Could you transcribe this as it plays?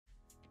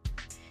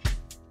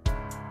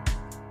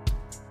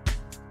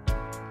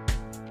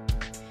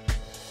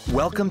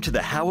Welcome to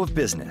The How of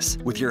Business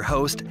with your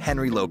host,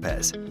 Henry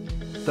Lopez,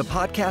 the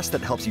podcast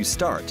that helps you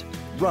start,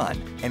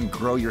 run, and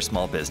grow your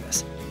small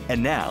business.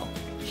 And now,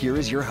 here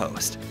is your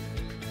host.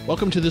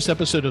 Welcome to this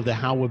episode of The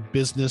How of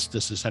Business.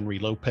 This is Henry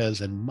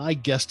Lopez, and my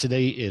guest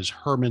today is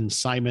Hermann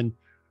Simon.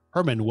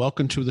 Hermann,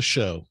 welcome to the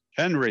show.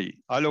 Henry,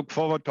 I look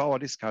forward to our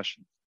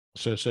discussion.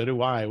 So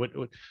do I.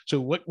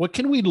 What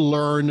can we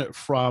learn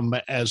from,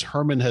 as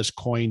Hermann has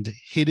coined,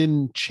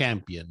 hidden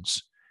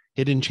champions?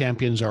 Hidden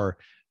champions are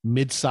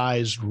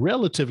mid-sized,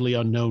 relatively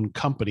unknown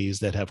companies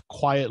that have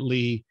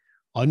quietly,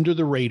 under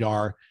the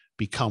radar,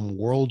 become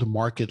world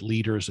market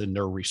leaders in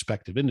their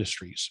respective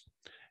industries.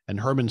 And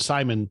Hermann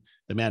Simon,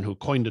 the man who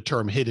coined the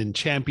term hidden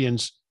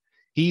champions,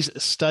 he's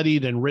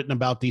studied and written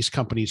about these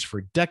companies for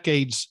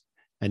decades,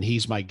 and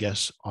he's my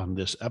guest on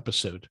this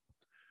episode.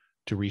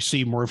 To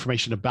receive more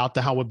information about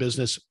the How of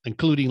Business,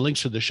 including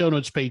links to the show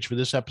notes page for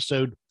this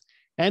episode,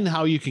 and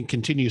how you can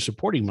continue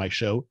supporting my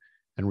show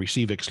and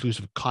receive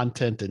exclusive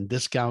content and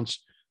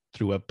discounts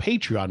through a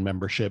Patreon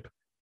membership,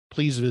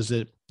 please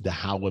visit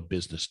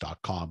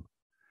thehowofbusiness.com.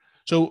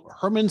 So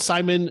Hermann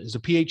Simon is a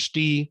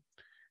PhD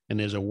and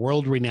is a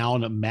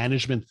world-renowned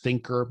management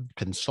thinker,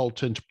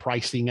 consultant,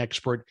 pricing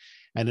expert,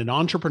 and an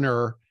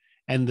entrepreneur,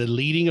 and the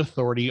leading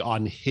authority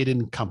on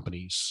hidden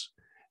companies.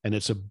 And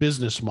it's a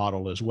business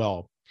model as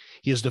well.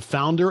 He is the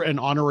founder and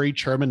honorary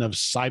chairman of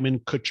Simon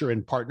Kucher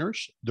and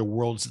Partners, the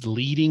world's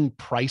leading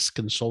price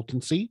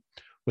consultancy,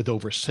 with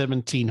over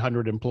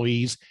 1,700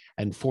 employees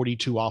and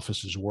 42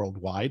 offices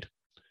worldwide.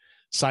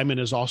 Simon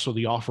is also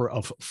the author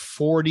of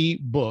 40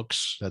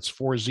 books, that's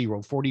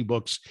 40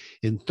 books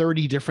in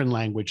 30 different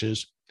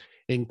languages,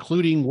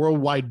 including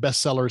worldwide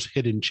bestsellers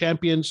Hidden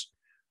Champions,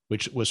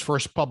 which was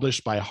first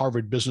published by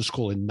Harvard Business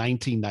School in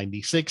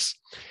 1996,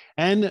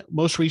 and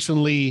most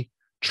recently,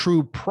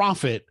 True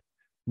Profit,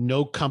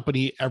 No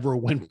Company Ever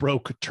Went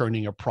Broke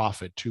Turning a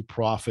Profit. True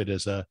Profit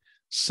is a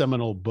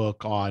seminal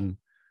book on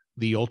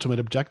the ultimate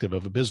objective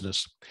of a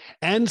business.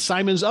 And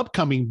Simon's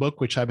upcoming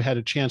book, which I've had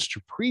a chance to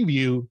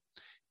preview,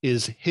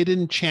 is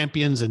Hidden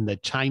Champions in the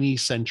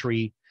Chinese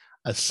Century,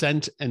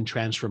 Ascent and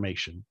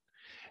Transformation.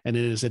 And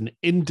it is an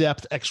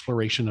in-depth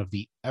exploration of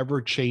the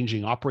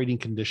ever-changing operating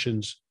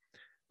conditions,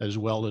 as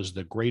well as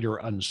the greater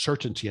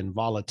uncertainty and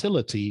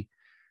volatility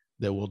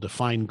that will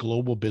define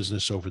global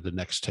business over the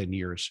next 10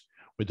 years,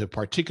 with a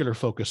particular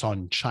focus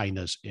on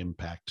China's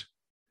impact.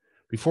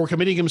 Before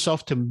committing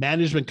himself to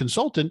management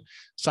consultant,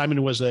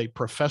 Simon was a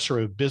professor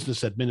of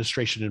business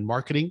administration and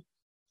marketing.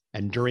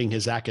 And during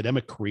his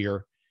academic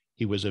career,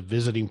 he was a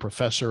visiting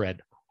professor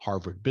at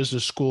Harvard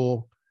Business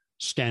School,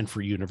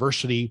 Stanford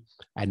University,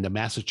 and the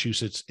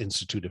Massachusetts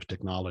Institute of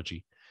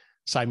Technology.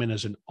 Simon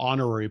is an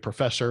honorary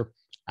professor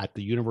at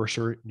the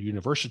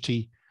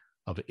University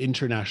of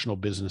International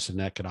Business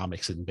and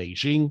Economics in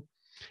Beijing,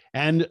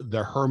 and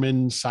the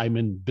Hermann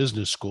Simon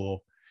Business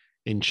School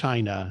in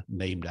China,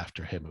 named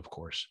after him, of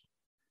course.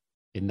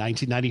 In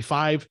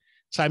 1995,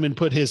 Simon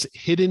put his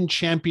Hidden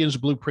Champions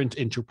blueprint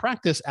into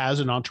practice as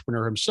an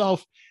entrepreneur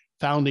himself,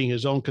 founding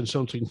his own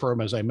consulting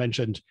firm, as I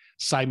mentioned,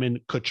 Simon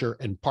Kucher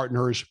and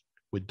Partners,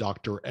 with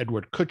Dr.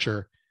 Edward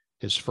Kucher,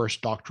 his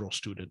first doctoral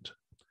student.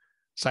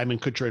 Simon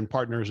Kucher and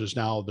Partners is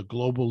now the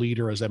global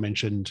leader, as I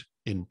mentioned,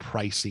 in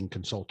pricing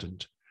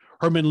consultant.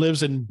 Hermann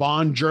lives in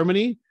Bonn,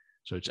 Germany,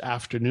 so it's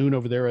afternoon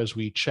over there as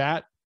we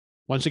chat.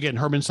 Once again,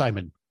 Hermann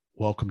Simon,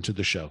 welcome to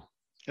the show.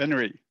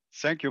 Henry,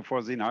 thank you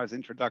for the nice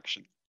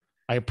introduction.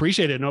 I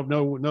appreciate it.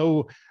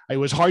 No, it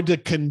was hard to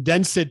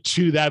condense it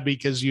to that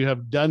because you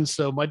have done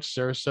so much,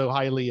 sir, so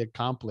highly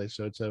accomplished.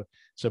 So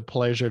it's a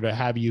pleasure to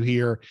have you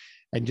here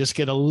and just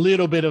get a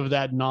little bit of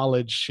that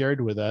knowledge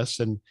shared with us.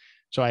 And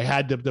so I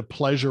had the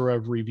pleasure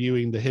of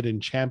reviewing the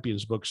Hidden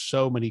Champions book.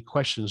 So many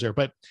questions there,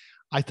 but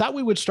I thought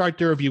we would start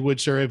there, if you would,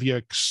 sir, if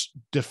you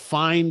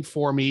define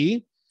for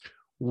me,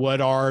 what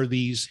are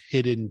these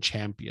hidden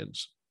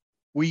champions?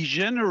 We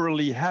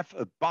generally have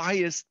a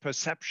biased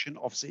perception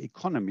of the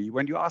economy.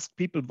 When you ask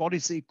people, what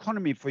is the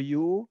economy for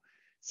you?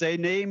 They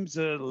name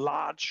the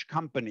large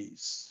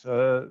companies,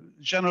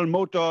 General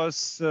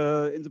Motors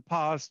in the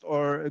past,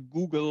 or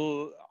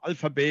Google,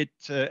 Alphabet,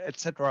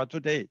 etc.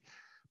 today.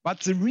 But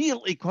the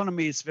real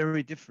economy is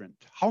very different.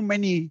 How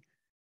many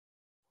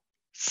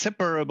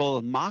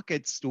separable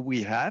markets do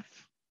we have?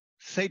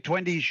 Say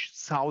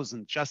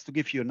 20,000, just to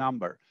give you a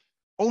number.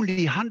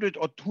 Only 100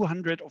 or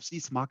 200 of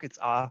these markets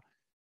are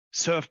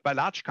served by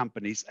large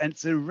companies, and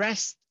the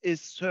rest is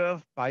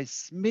served by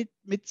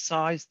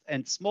mid-sized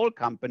and small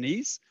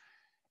companies.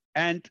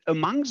 And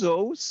among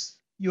those,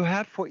 you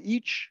have for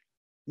each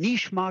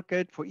niche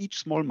market, for each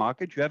small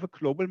market, you have a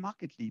global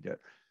market leader.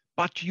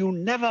 But you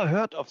never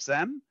heard of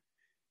them.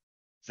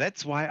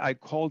 That's why I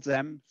call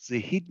them the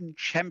hidden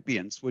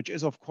champions, which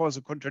is, of course,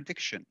 a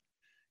contradiction.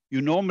 You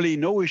normally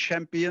know a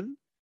champion,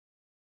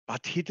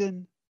 but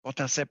hidden, what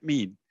does that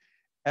mean?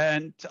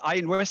 And I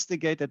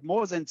investigated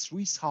more than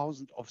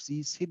 3,000 of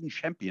these hidden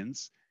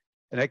champions.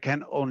 And I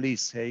can only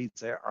say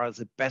they are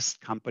the best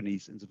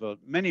companies in the world.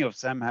 Many of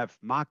them have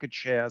market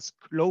shares,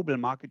 global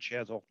market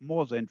shares of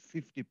more than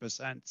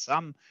 50%.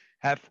 Some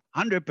have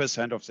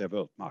 100% of their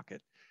world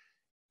market.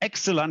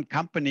 excellent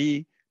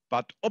company,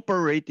 but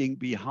operating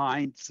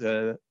behind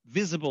the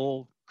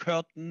visible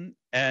curtain.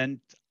 And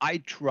I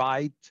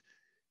tried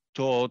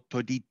to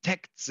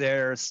detect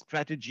their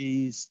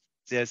strategies,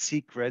 their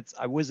secrets.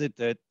 I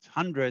visited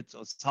hundreds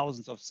or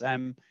thousands of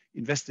them,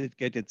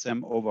 investigated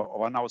them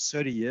over now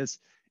 30 years.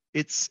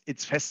 It's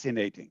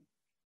fascinating.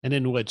 And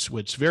then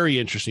what's very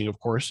interesting, of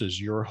course, is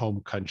your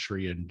home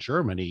country in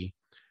Germany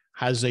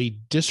has a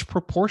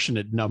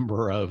disproportionate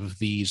number of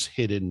these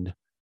hidden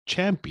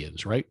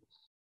champions, right?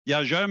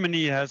 Yeah,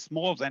 Germany has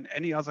more than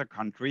any other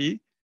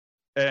country.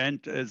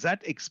 And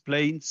that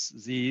explains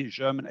the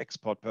German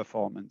export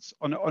performance.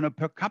 On a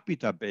per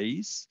capita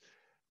base,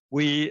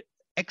 we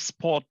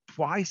export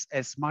twice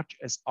as much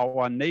as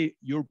our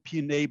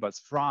European neighbors,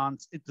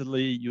 France,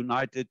 Italy,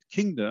 United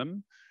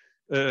Kingdom,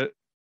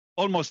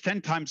 almost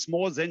 10 times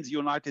more than the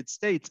United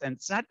States. And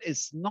that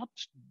is not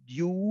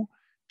due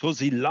to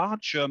the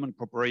large German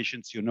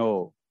corporations,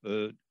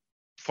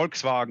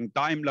 Volkswagen,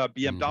 Daimler,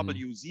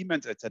 BMW,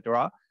 Siemens,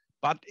 etc.,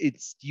 but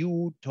it's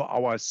due to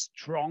our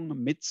strong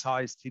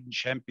mid-sized hidden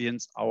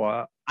champions,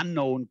 our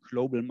unknown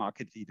global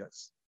market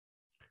leaders.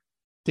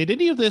 Did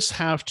any of this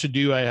have to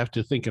do, I have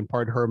to think in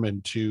part,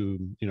 Hermann, to,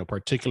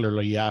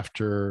 particularly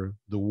after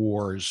the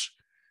wars,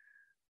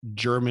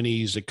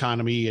 Germany's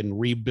economy and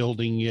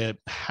rebuilding it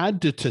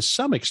had to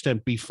some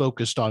extent be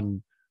focused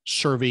on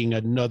serving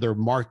another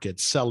market,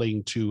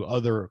 selling to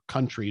other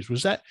countries?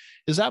 Is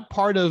that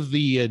part of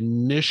the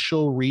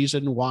initial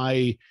reason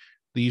why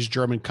these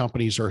German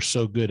companies are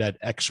so good at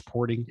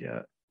exporting?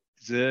 Yeah,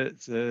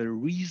 the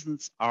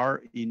reasons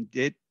are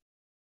indeed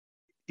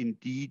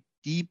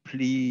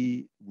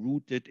deeply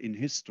rooted in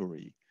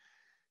history.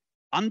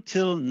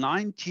 Until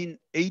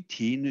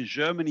 1918,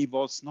 Germany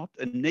was not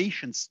a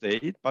nation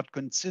state, but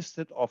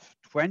consisted of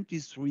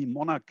 23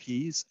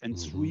 monarchies and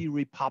 3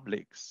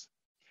 republics.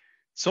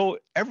 So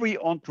every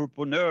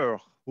entrepreneur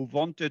who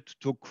wanted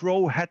to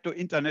grow had to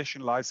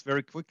internationalize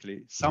very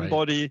quickly.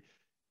 Somebody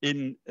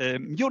in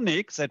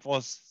Munich, that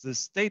was the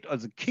state or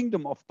the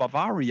kingdom of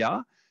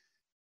Bavaria,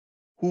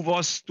 who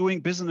was doing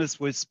business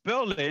with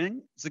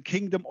Berlin, the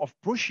kingdom of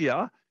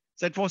Prussia,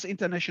 that was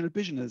international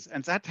business.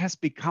 And that has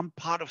become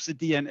part of the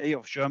DNA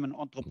of German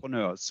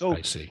entrepreneurs. So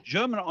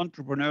German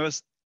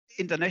entrepreneurs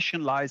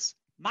internationalize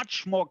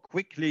much more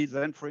quickly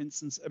than, for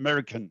instance,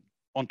 American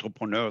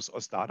entrepreneurs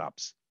or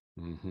startups.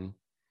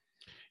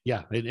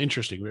 Yeah,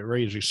 interesting,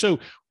 very interesting. So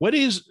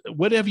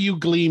what have you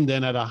gleaned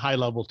then at a high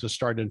level to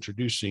start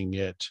introducing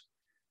it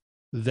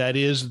that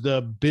is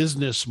the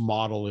business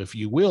model, if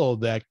you will,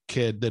 that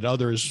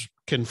others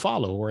can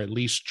follow, or at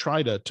least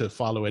try to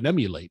follow and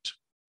emulate?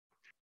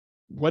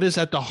 What is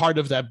at the heart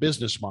of that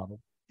business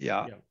model?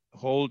 Yeah.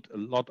 Hold a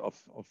lot of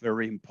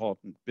very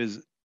important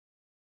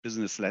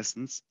business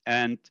lessons.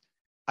 And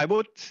I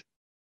would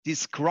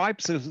describe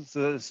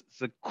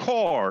the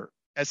core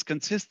as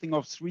consisting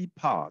of 3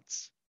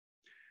 parts.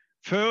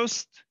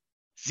 First,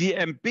 the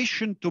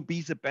ambition to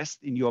be the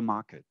best in your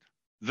market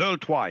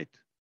worldwide.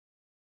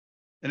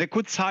 And I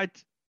could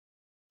cite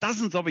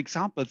dozens of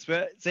examples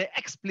where they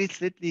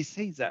explicitly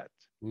say that.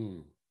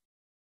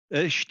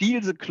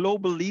 Stihl, the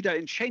global leader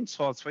in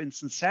chainsaws, for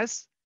instance,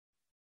 says,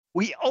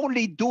 we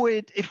only do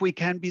it if we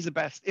can be the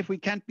best. If we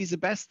can't be the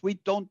best, we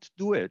don't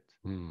do it.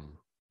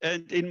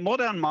 And in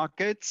modern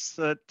markets,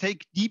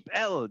 take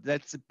DeepL,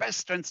 that's the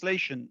best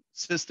translation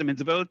system in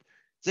the world.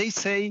 They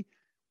say,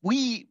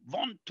 we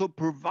want to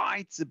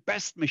provide the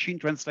best machine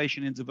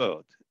translation in the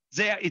world.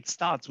 There it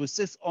starts with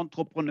this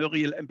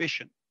entrepreneurial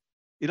ambition.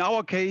 In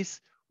our case,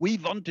 we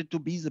wanted to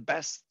be the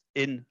best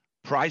in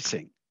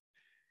pricing.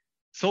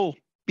 So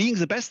being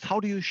the best, how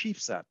do you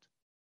achieve that?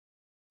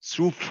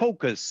 Through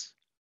focus.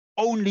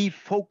 Only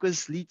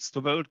focus leads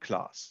to world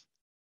class.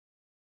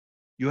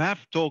 You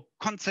have to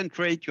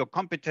concentrate your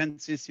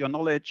competencies, your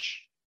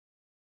knowledge,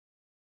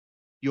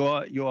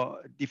 your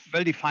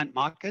well-defined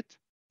market.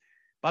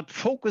 But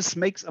focus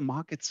makes a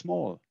market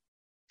small.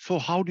 So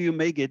how do you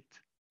make it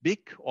big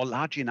or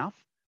large enough?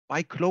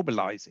 By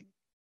globalizing.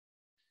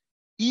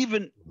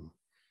 Even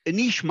a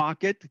niche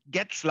market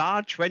gets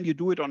large when you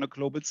do it on a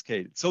global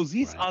scale. So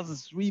these are the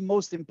 3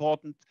 most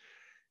important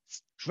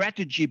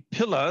strategy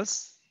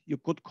pillars, you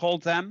could call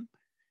them.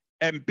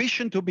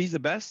 Ambition to be the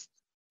best,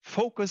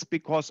 focus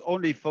because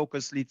only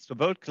focus leads to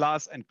world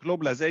class, and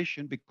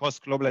globalization because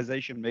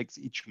globalization makes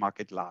each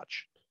market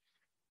large.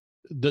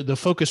 The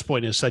focus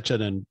point is such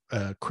a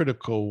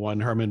critical one,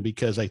 Hermann,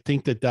 because I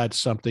think that's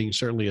something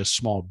certainly as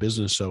small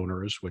business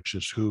owners, which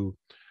is who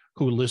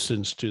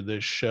listens to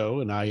this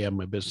show, and I am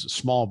a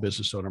small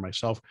business owner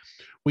myself,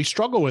 we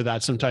struggle with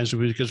that sometimes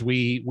because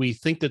we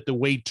think that the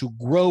way to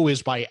grow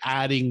is by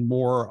adding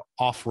more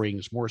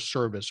offerings, more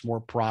service,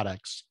 more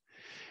products.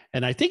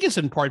 And I think it's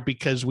in part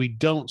because we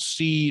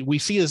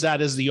see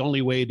that as the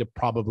only way to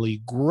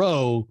probably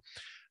grow,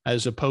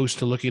 as opposed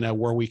to looking at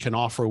where we can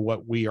offer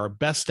what we are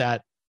best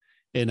at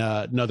in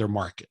another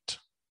market.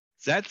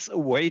 That's a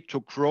way to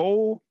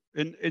grow.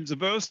 In the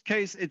worst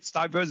case, it's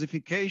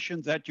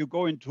diversification, that you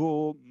go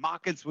into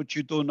markets which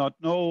you do not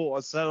know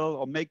or sell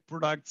or make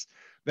products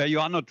where you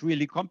are not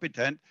really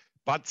competent.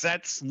 But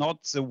that's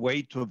not the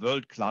way to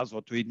world class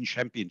or to hidden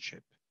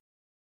championship.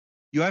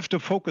 You have to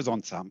focus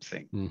on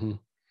something. Mm-hmm.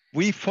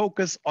 We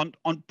focus on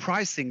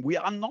pricing. We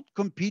are not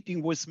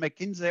competing with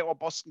McKinsey or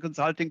Boston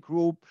Consulting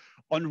Group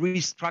on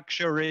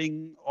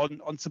restructuring,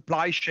 on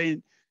supply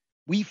chain.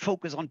 We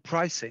focus on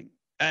pricing,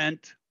 and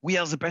we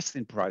are the best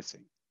in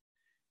pricing.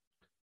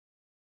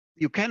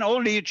 You can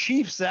only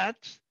achieve that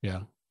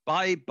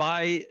by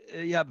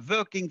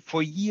working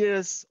for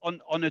years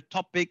on a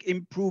topic,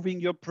 improving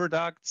your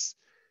products,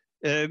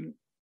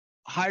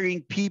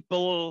 hiring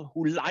people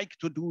who like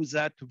to do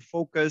that, to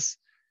focus.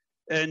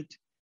 And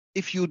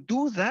if you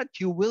do that,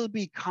 you will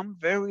become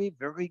very,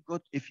 very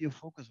good if you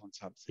focus on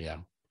something.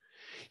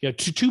 Yeah.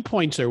 Two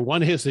points there.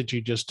 One is that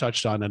you just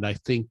touched on, and I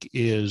think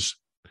is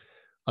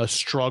a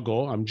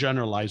struggle. I'm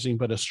generalizing,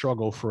 but a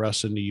struggle for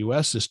us in the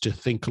US is to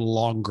think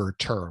longer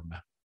term.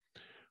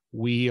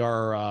 We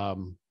are,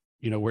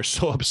 we're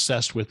so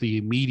obsessed with the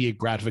immediate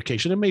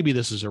gratification, and maybe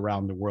this is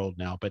around the world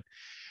now, but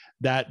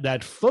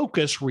that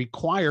focus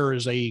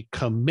requires a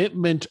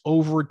commitment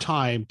over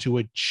time to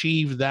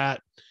achieve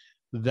that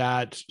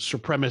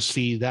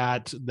supremacy,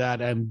 that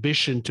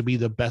ambition to be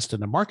the best in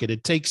the market.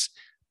 It takes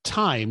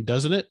time,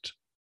 doesn't it?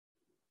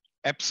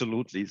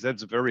 Absolutely.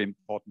 That's a very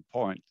important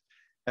point.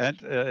 And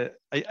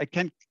I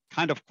can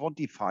kind of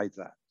quantify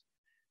that.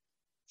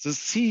 The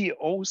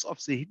CEOs of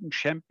the hidden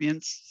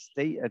champions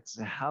stay at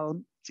the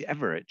helm, the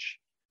average,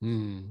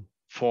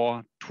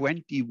 for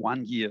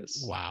 21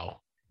 years.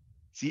 Wow.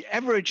 The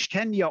average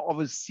tenure of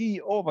a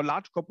CEO of a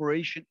large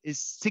corporation is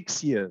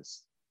 6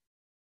 years.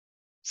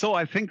 So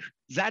I think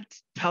that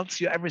tells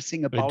you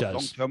everything about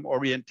long-term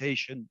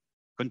orientation,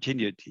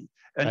 continuity.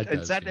 And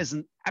that is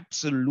an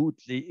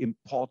absolutely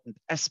important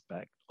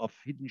aspect of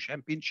hidden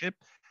championship.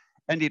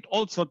 And it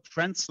also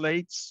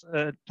translates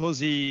to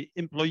the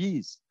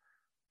employees.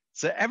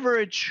 The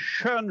average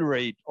churn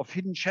rate of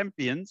hidden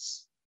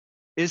champions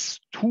is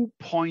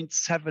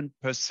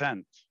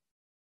 2.7%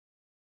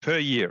 per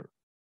year.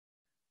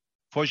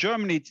 For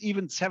Germany, it's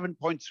even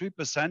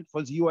 7.3%.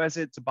 For the US,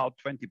 it's about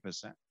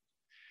 20%.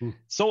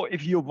 So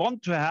if you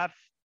want to have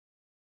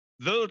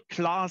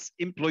world-class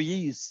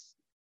employees,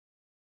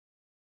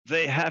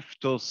 they have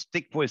to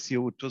stick with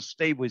you, to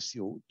stay with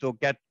you, to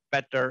get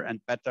better and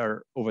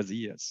better over the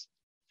years.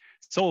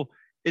 So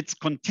it's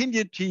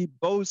continuity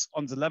both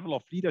on the level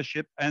of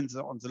leadership and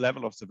on the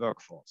level of the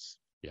workforce.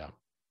 Yeah.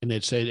 And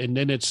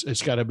then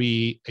it's got to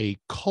be a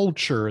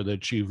culture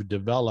that you've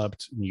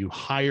developed, and you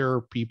hire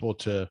people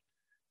to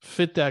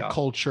fit that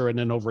culture, and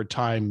then over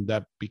time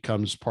that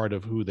becomes part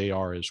of who they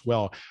are as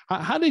well.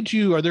 How did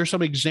you? Are there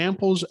some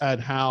examples of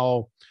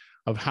how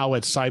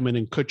at Simon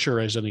and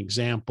Kucher, as an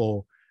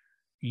example,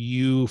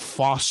 you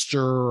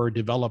foster or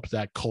develop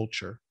that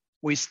culture?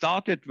 We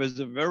started with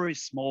a very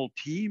small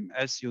team,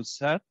 as you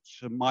said,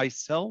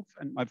 myself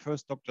and my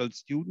first doctoral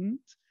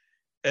student,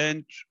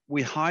 and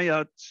we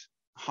hired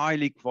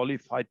highly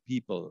qualified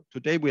people.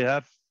 Today we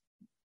have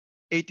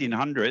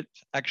 1,800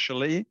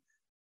 actually.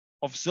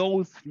 Of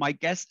those, my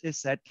guess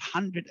is that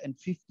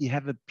 150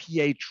 have a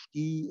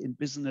PhD in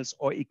business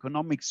or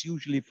economics,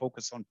 usually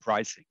focus on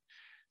pricing.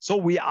 So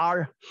we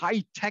are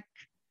high tech,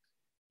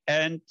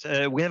 and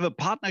we have a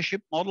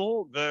partnership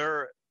model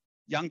where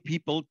young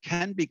people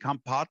can become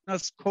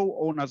partners,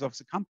 co-owners of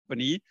the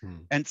company,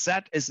 and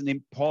that is an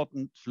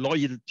important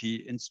loyalty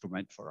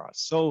instrument for us.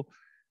 So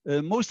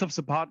most of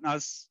the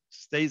partners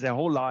stay their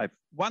whole life.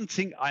 One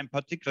thing I'm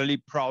particularly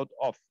proud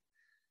of.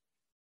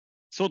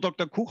 So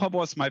Dr. Kucher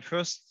was my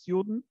first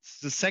student,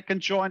 the second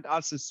joined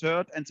us, the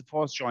third, and the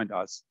fourth joined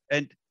us.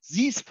 And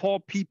these 4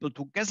 people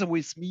together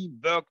with me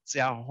worked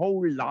their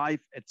whole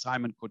life at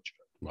Simon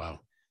Kucher. Wow.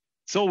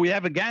 So we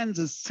have again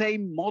the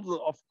same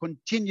model of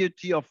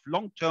continuity of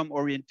long-term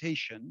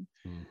orientation,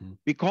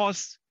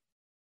 because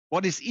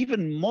what is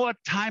even more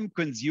time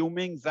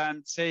consuming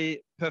than,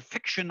 say,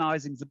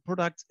 perfectionizing the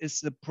products is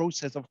the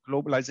process of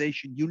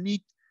globalization. You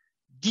need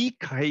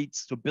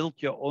decades to build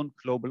your own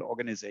global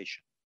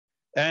organization.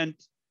 And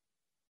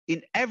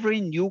in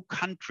every new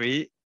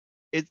country,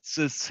 it's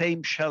the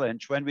same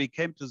challenge. When we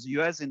came to the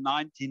US in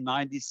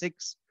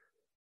 1996,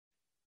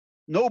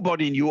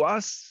 nobody knew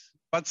us,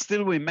 but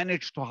still we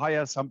managed to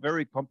hire some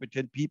very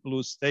competent people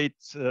who stayed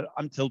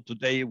until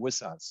today with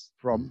us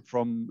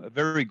from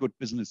very good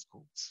business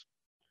schools.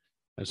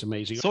 That's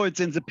amazing. So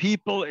it's in the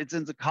people, it's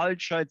in the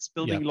culture, it's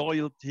building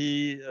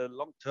loyalty,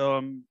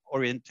 long-term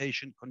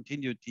orientation,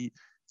 continuity.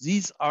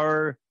 These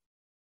are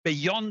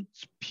beyond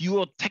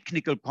pure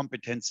technical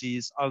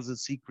competencies, are the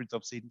secrets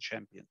of hidden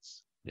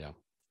champions. Yeah.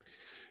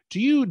 Do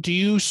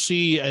you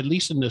see, at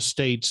least in the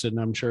States, and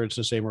I'm sure it's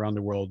the same around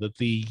the world, that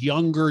the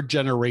younger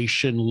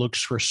generation looks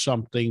for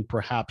something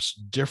perhaps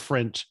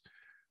different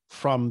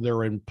from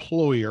their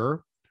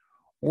employer,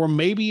 or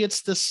maybe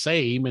it's the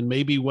same, and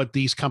maybe what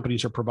these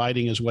companies are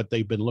providing is what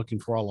they've been looking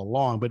for all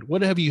along? But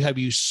what have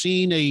you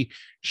seen a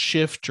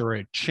shift or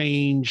a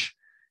change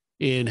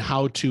in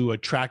how to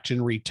attract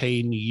and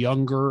retain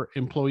younger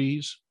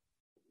employees?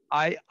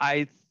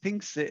 I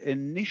think the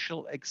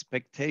initial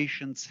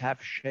expectations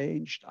have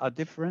changed, are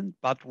different,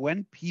 but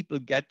when people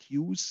get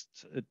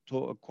used to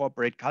a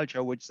corporate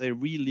culture, which they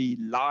really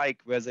like,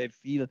 where they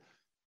feel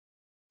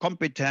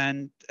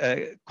competent,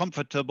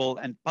 comfortable,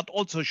 but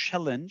also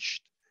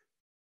challenged,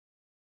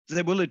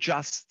 they will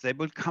adjust. They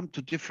will come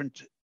to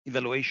different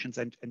evaluations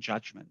and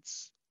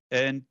judgments.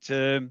 And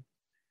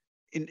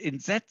in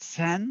that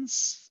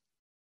sense,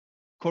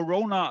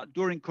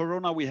 during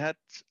Corona, we had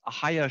a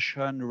higher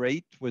churn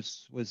rate with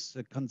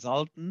the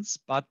consultants,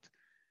 but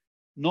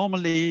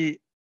normally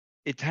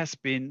it has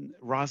been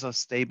rather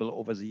stable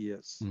over the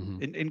years.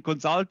 Mm-hmm. In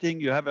consulting,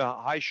 you have a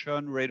high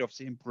churn rate of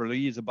the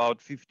employees, about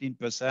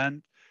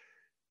 15%.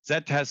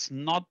 That has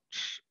not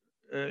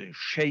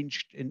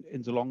changed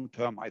in the long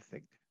term, I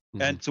think.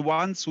 Mm-hmm. And the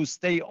ones who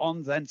stay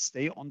on then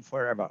stay on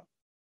forever.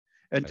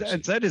 And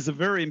that is a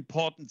very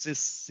important, this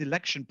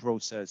selection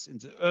process in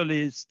the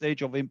early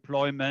stage of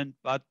employment,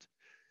 but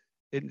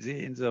in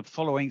the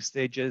following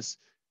stages,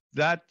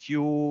 that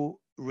you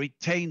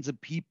retain the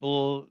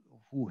people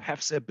who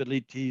have the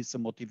abilities, the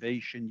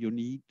motivation you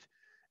need,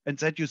 and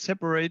that you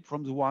separate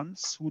from the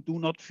ones who do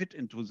not fit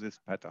into this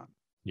pattern.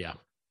 Yeah,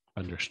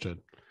 understood.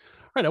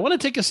 All right, I want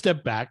to take a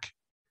step back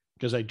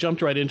because I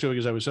jumped right into it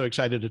because I was so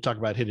excited to talk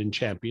about hidden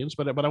champions,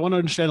 but I want to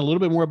understand a little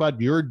bit more about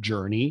your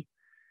journey.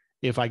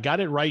 If I got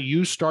it right,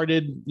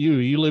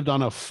 you lived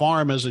on a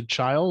farm as a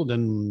child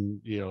and,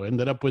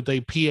 ended up with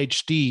a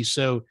PhD.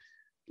 So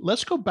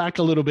let's go back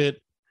a little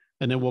bit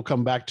and then we'll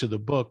come back to the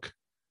book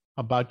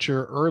about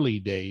your early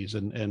days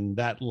and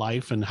that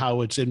life and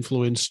how it's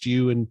influenced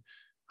you and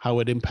how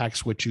it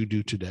impacts what you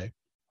do today.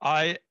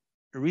 I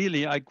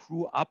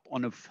grew up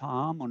on a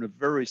farm, on a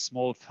very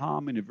small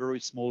farm in a very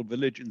small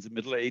village in the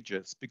Middle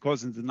Ages,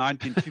 because in the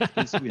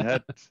 1950s we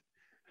had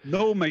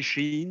no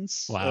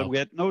machines. Wow. We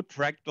had no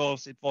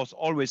tractors. It was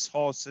always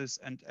horses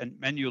and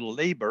manual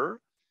labor.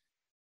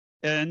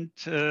 And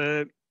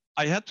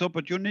I had the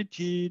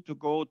opportunity to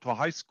go to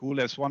high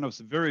school as one of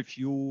the very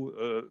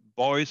few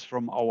boys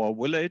from our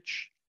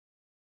village.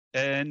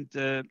 And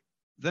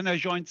then I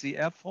joined the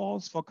Air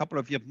Force for a couple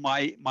of years.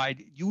 My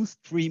youth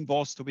dream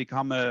was to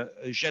become a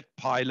jet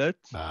pilot.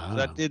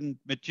 That didn't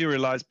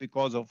materialize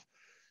because of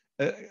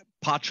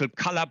partial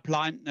color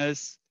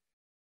blindness.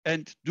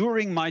 And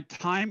during my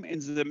time in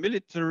the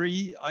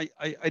military,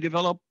 I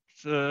developed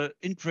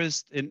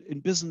interest in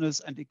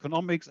business and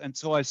economics. And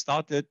so I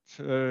started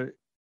to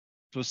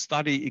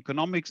study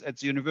economics at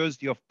the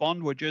University of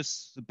Bonn, which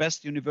is the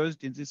best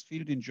university in this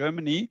field in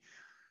Germany.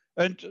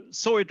 And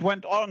so it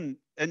went on.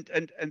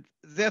 And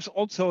there's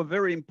also a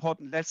very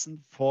important lesson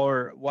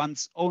for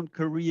one's own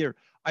career.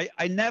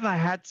 I never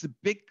had the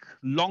big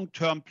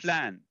long-term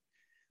plan,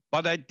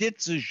 but I did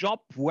the job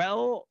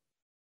well,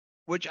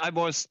 which I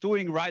was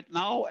doing right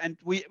now. And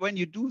when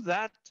you do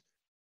that,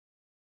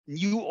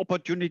 new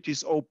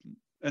opportunities open.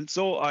 And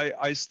so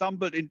I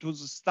stumbled into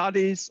the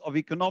studies of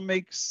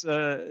economics.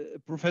 A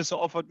professor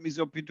offered me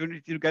the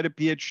opportunity to get a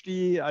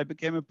PhD. I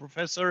became a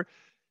professor.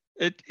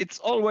 It's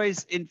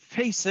always in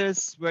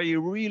phases where you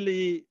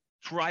really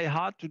try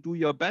hard to do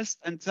your best,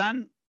 and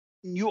then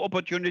new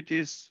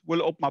opportunities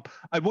will open up.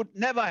 I would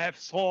never have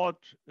thought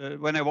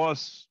when I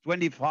was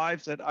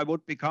 25 that I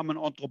would become an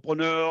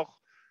entrepreneur,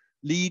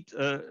 lead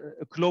a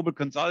global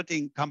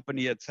consulting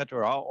company,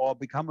 etc., or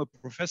become a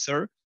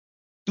professor.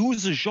 Do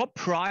the job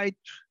right,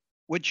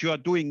 which you are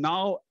doing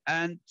now,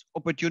 and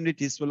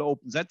opportunities will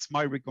open. That's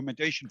my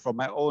recommendation from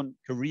my own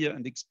career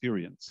and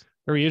experience.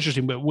 Very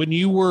interesting. But when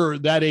you were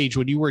that age,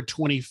 when you were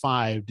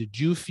 25, did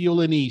you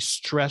feel any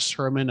stress,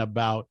 Hermann,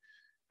 about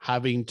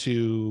having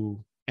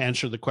to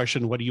answer the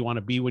question, what do you want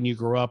to be when you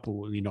grow up?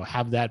 Or,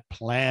 have that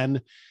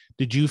plan?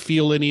 Did you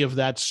feel any of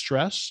that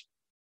stress?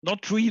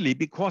 Not really,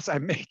 because I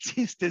made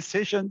these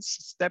decisions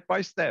step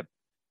by step.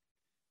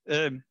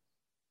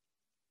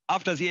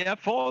 After the Air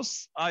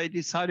Force, I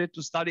decided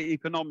to study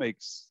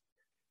economics.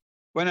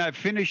 When I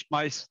finished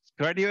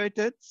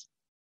graduated,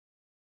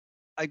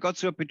 I got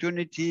the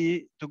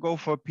opportunity to go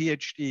for a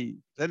PhD.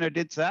 Then I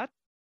did that.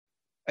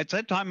 At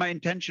that time, my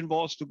intention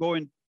was to go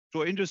into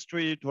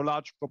industry, to a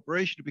large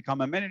corporation, to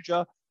become a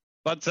manager.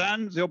 But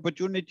then the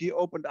opportunity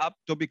opened up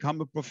to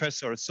become a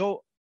professor.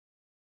 So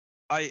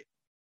I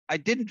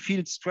didn't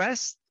feel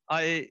stressed.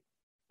 I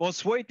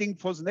was waiting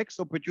for the next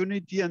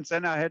opportunity, and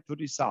then I had to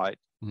decide.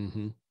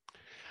 Mm-hmm.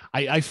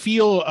 I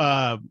feel,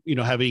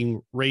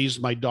 having raised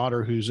my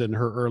daughter who's in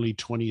her early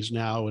 20s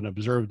now and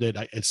observed it,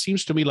 it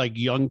seems to me like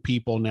young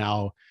people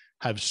now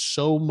have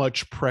so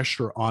much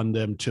pressure on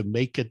them to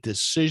make a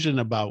decision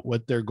about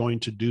what they're going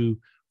to do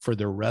for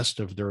the rest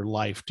of their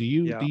life. Do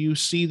you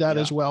see that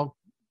as well?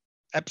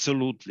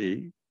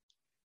 Absolutely.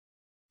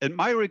 And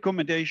my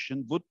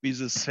recommendation would be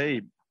the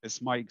same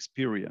as my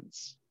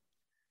experience.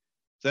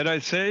 That I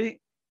say,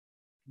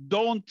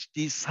 don't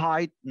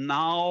decide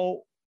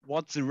now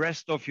what the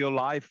rest of your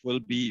life will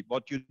be,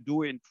 what you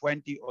do in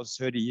 20 or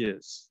 30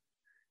 years.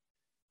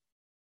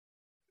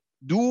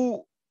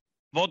 Do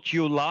what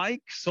you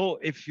like. So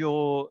if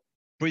you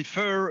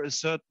prefer a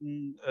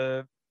certain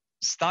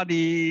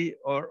study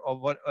or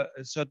what,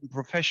 a certain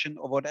profession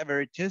or whatever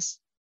it is,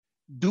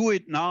 do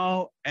it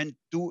now and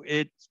do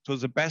it to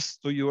the best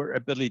of your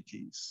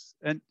abilities.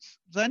 And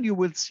then you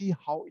will see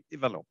how it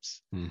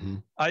develops. Mm-hmm.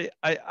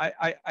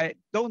 I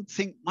don't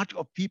think much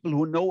of people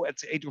who know at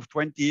the age of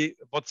 20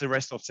 what the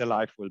rest of their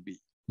life will be.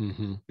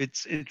 Mm-hmm.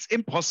 It's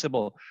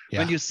impossible. Yeah.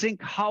 When you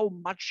think how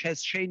much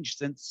has changed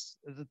since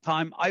the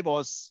time I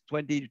was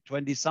 20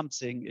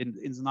 something in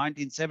the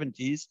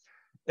 1970s,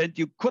 and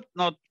you could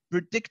not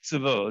predict the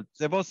world.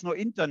 There was no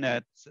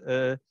internet.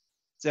 There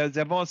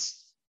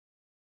was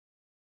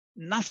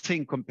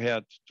nothing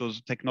compared to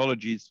the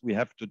technologies we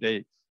have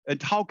today.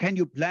 And how can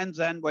you plan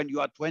then when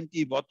you are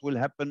 20, what will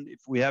happen if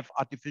we have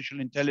artificial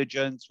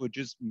intelligence, which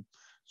is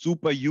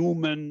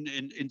superhuman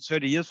in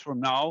 30 years from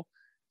now?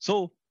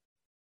 So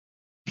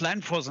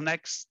plan for the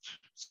next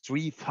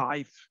 3,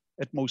 5,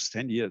 at most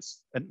 10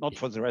 years, and not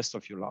for the rest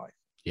of your life.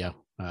 Yeah,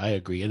 I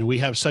agree. And we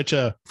have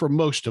for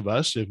most of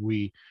us, if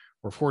we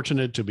were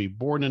fortunate to be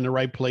born in the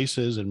right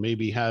places and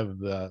maybe have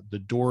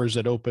the doors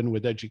that open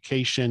with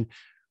education,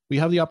 we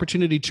have the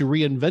opportunity to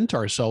reinvent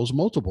ourselves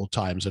multiple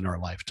times in our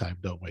lifetime,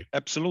 don't we?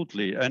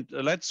 Absolutely. And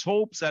let's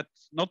hope that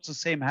not the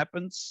same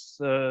happens,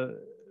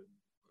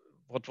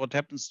 what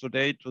happens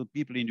today to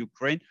people in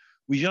Ukraine.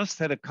 We just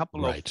had a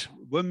couple of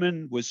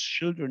women with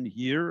children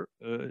here,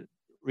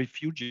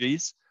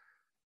 refugees.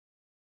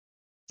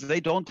 They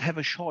don't have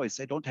a choice.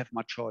 They don't have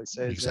much choice.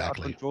 They are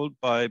controlled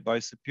by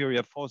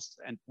superior forces.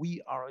 And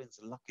we are in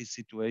the lucky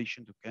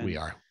situation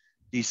to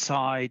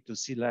decide, to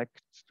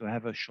select, to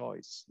have a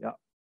choice. Yeah.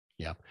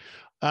 Yeah.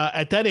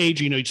 At that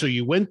age, so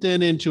you went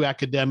then into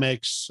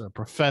academics, a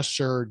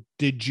professor.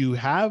 Did you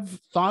have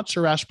thoughts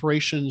or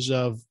aspirations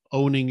of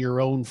owning your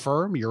own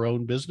firm, your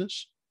own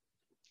business?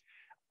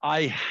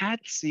 I had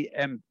the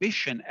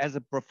ambition as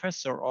a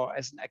professor or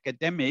as an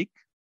academic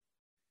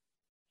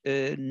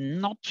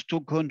not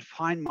to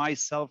confine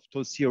myself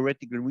to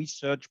theoretical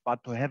research,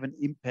 but to have an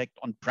impact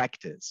on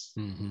practice.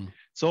 Mm-hmm.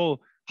 So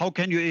how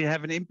can you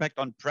have an impact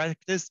on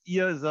practice,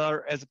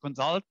 either as a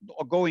consultant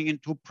or going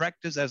into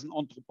practice as an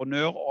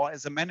entrepreneur or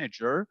as a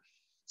manager?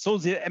 So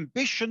the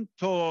ambition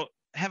to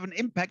have an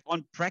impact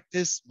on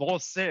practice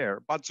was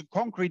there, but the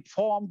concrete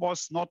form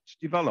was not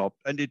developed,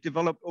 and it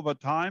developed over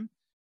time.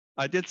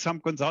 I did some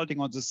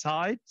consulting on the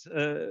side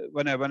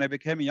when I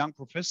became a young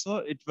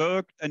professor. It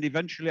worked, and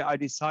eventually I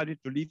decided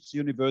to leave the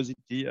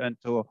university and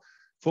to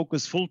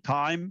focus full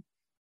time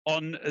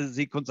on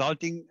the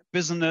consulting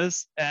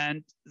business.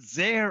 And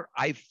there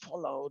I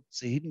followed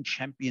the Hidden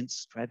Champions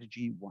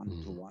strategy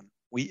one-to-one.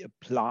 We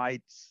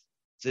applied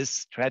this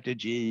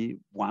strategy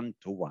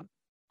one-to-one.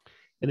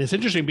 And it's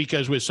interesting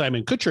because with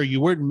Simon Kucher,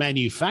 you weren't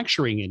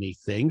manufacturing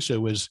anything. So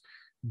it was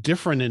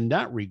different in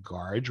that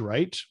regard,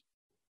 right?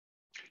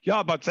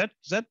 Yeah, but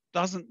that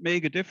doesn't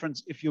make a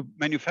difference if you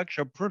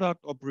manufacture a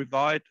product or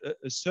provide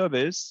a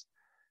service.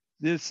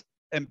 This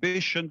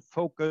ambition,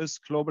 focus,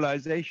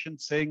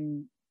 globalization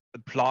thing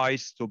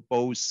applies to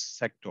both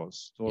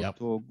sectors,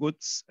 to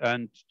goods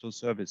and to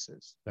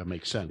services. That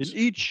makes sense.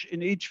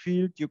 In each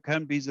field, you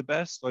can be the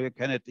best, or you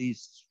can at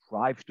least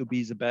strive to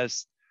be the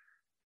best.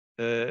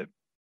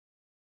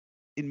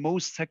 In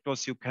most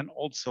sectors, you can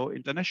also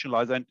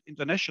internationalize, and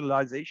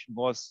internationalization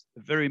was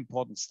a very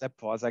important step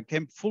for us. I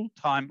came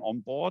full-time on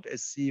board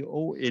as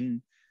CEO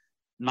in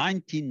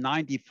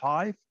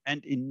 1995,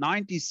 and in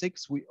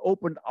 96 we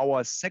opened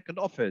our second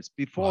office.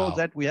 Before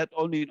that, we had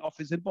only an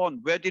office in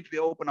Bonn. Where did we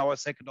open our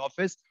second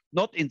office?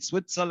 Not in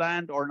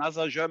Switzerland or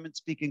another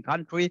German-speaking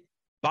country,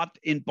 but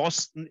in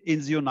Boston, in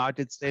the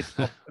United States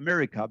of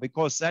America,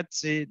 because that's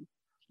the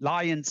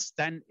lion's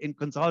den in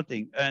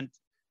consulting. And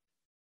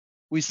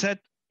we said,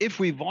 if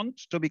we want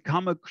to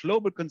become a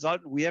global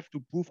consultant, we have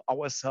to prove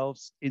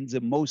ourselves in the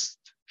most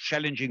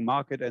challenging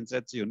market, and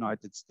that's the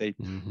United States.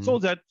 Mm-hmm. So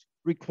that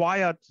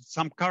required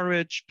some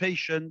courage,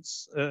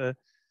 patience.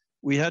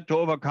 We had to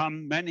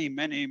overcome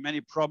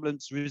many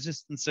problems,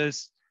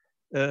 resistances.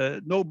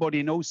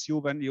 Nobody knows you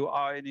when you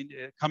are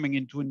coming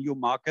into a new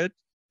market.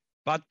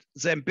 But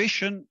the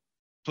ambition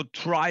to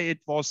try it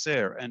was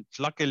there, and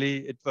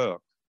luckily it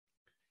worked.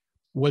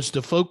 Was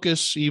the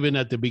focus even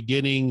at the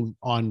beginning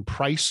on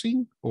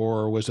pricing,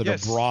 or was it a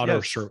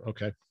broader?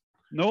 Okay.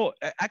 No,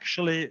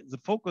 actually, the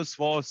focus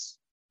was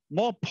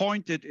more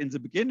pointed in the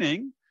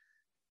beginning.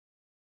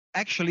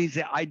 Actually,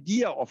 the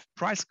idea of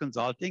price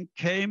consulting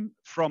came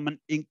from an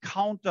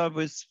encounter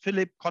with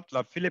Philip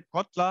Kotler. Philip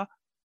Kotler,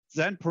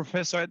 then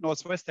professor at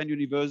Northwestern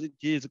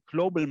University, is a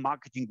global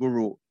marketing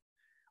guru.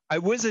 I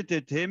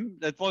visited him.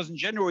 That was in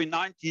January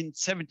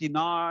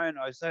 1979.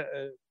 I said,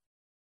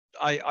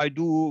 I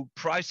do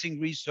pricing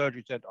research.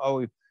 He said,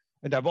 oh,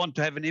 and I want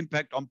to have an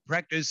impact on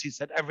practice. He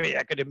said, every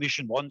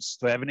academician wants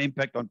to have an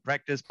impact on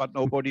practice, but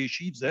nobody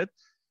achieves it.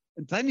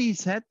 And then he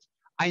said,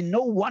 I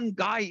know one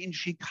guy in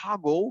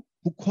Chicago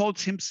who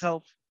calls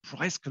himself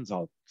price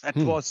consultant. That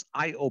was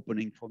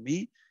eye-opening for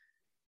me.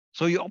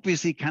 So you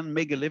obviously can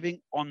make a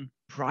living on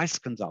price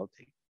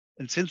consulting.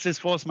 And since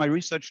this was my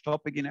research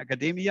topic in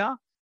academia,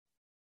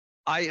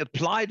 I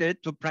applied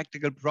it to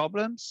practical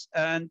problems.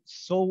 And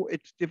so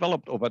it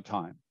developed over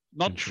time.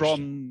 Not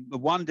from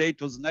one day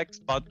to the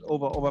next, but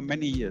over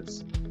many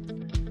years.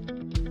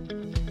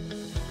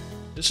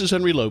 This is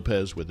Henry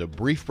Lopez with a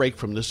brief break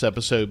from this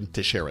episode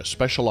to share a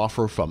special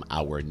offer from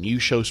our new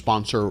show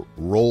sponsor,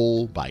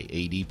 Roll by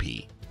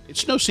ADP.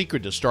 It's no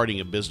secret that starting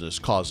a business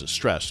causes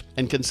stress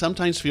and can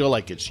sometimes feel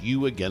like it's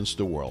you against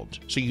the world.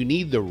 So you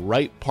need the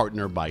right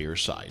partner by your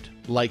side.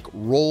 Like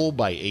Roll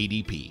by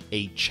ADP,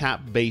 a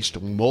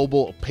chat-based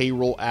mobile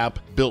payroll app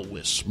built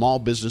with small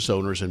business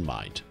owners in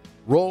mind.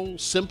 Roll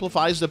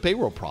simplifies the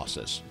payroll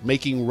process,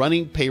 making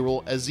running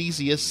payroll as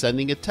easy as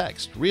sending a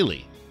text,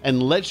 really,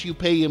 and lets you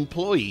pay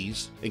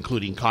employees,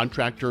 including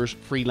contractors,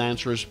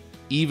 freelancers,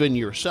 even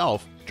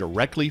yourself,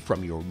 directly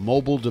from your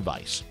mobile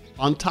device.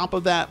 On top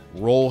of that,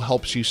 Roll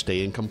helps you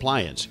stay in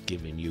compliance,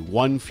 giving you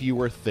one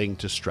fewer thing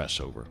to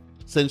stress over.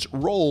 Since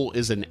Roll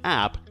is an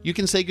app, you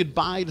can say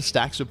goodbye to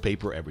stacks of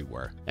paper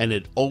everywhere, and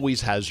it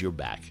always has your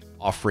back,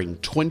 offering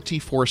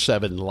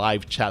 24/7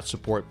 live chat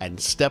support and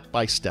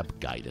step-by-step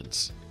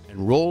guidance.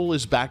 And Roll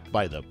is backed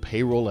by the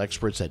payroll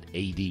experts at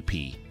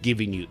ADP,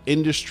 giving you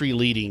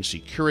industry-leading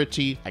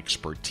security,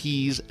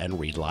 expertise, and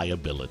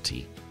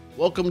reliability.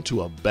 Welcome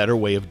to a better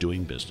way of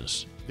doing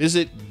business.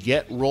 Visit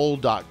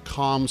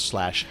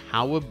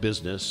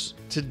getroll.com/howabusiness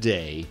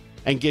today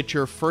and get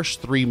your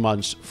first 3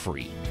 months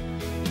free.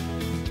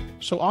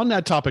 So on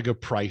that topic of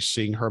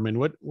pricing, Hermann,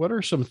 what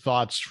are some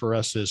thoughts for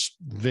us as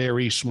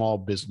very small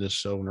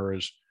business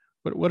owners?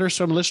 What are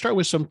some, let's start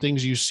with some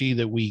things you see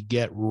that we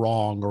get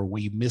wrong or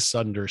we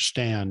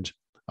misunderstand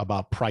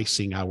about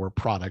pricing our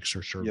products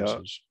or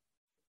services.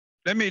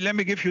 Yeah. Let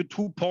me give you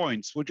 2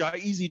 points, which are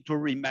easy to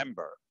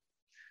remember.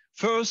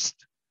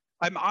 First,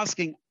 I'm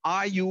asking,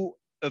 are you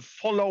a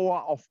follower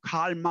of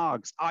Karl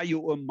Marx? Are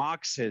you a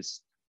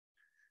Marxist?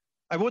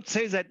 I would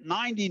say that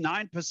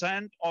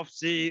 99% of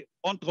the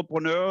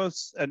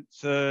entrepreneurs and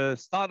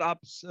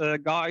startups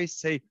guys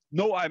say,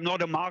 no, I'm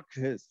not a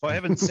Marxist, for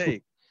heaven's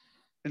sake.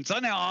 And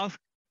then I ask,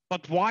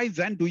 but why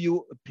then do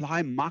you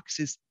apply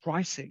Marxist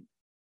pricing?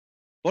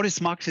 What is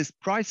Marxist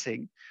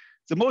pricing?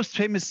 The most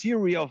famous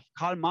theory of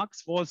Karl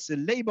Marx was the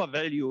labor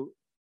value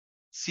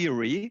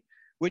theory,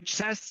 which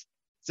says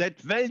that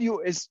value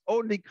is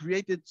only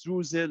created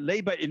through the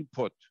labor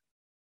input.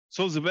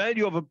 So the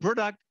value of a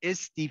product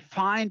is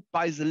defined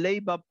by the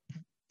labor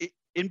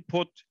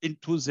input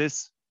into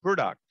this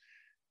product.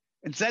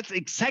 And that's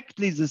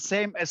exactly the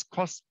same as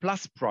cost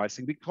plus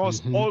pricing,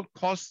 because all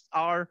costs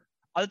are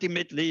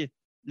ultimately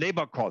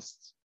labor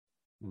costs.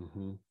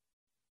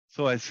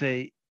 So I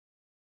say,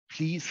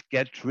 please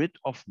get rid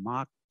of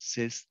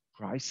Marxist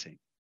pricing.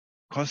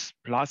 Cost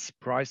plus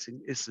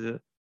pricing is a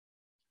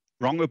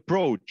wrong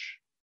approach.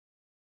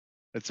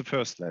 That's the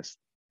first lesson.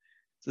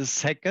 The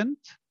second,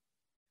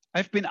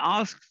 I've been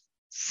asked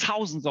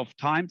thousands of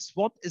times,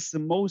 what is the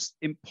most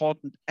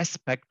important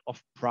aspect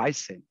of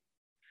pricing?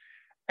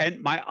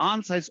 And my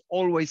answer is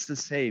always the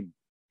same.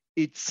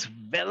 It's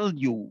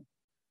value,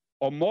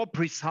 or more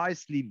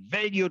precisely,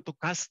 value to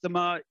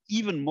customer,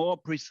 even more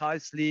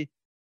precisely,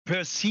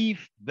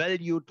 perceived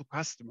value to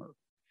customer.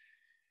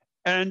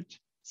 And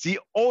the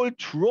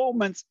old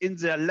Romans in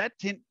their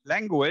Latin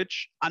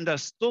language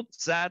understood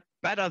that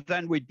better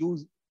than we do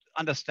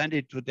understand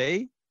it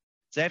today.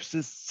 They have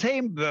the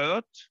same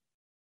word,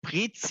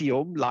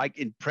 pretium, like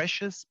in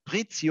precious,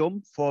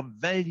 pretium for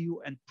value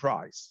and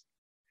price.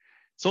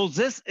 So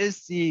this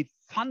is the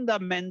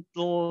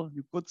fundamental,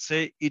 you could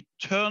say,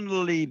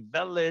 eternally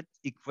valid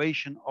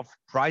equation of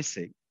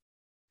pricing.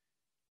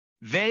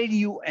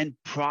 Value and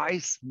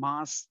price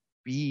must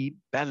be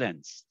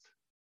balanced.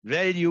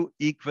 Value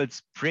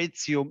equals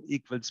pretium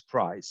equals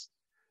price.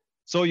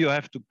 So you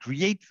have to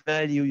create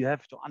value, you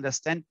have to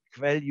understand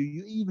value,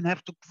 you even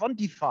have to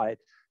quantify it,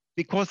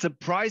 because the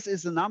price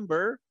is a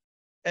number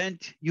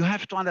and you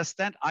have to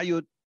understand, are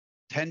you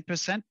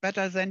 10%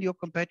 better than your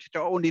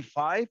competitor, only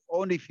 5,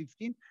 only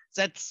 15?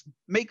 That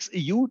makes a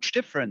huge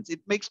difference.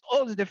 It makes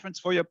all the difference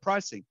for your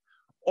pricing.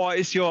 Or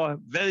is your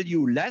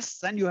value less,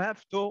 then you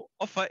have to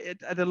offer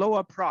it at a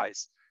lower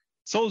price.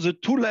 So the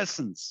 2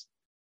 lessons: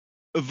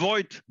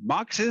 avoid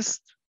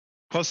Marxist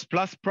cost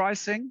plus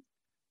pricing.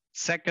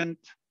 Second,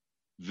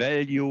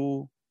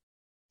 value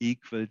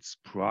equals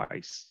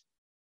price.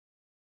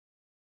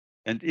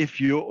 And if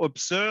you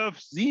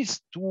observe these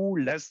 2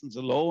 lessons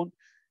alone,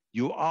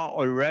 you are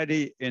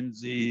already in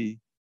the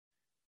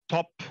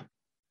top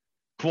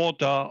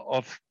quarter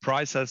of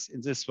prices in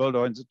this world,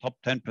 or in the top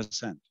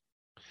 10%.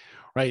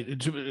 Right.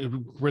 It's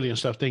brilliant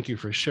stuff. Thank you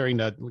for sharing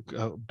that.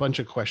 A bunch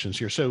of questions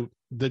here. So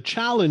the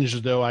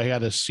challenge, though, I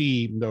got to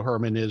see, though,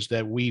 Hermann, is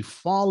that we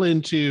fall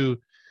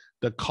into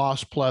the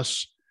cost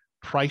plus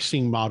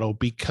pricing model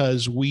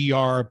because we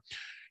are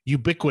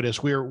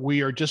ubiquitous.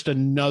 We are just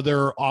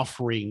another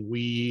offering.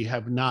 We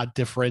have not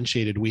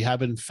differentiated. We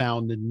haven't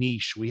found the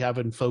niche. We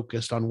haven't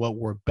focused on what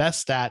we're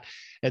best at.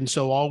 And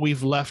so all we're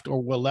left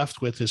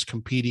with is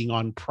competing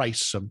on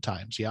price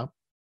sometimes. Yeah.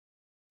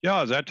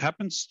 Yeah, that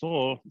happens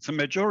to the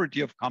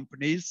majority of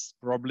companies,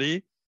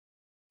 probably.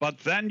 But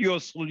then your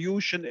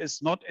solution is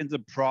not in the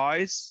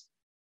price,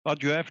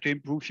 but you have to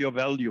improve your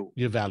value.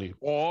 Your value.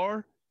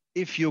 Or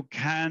if you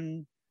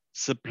can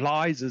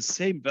supply the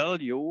same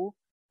value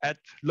at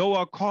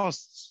lower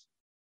costs,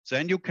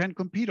 then you can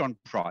compete on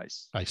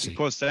price. I see.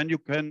 Because then you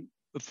can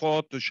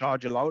afford to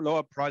charge a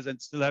lower price and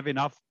still have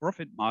enough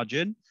profit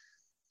margin.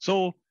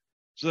 So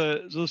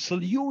the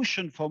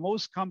solution for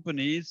most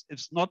companies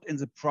is not in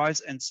the price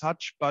and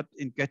such, but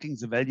in getting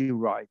the value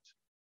right.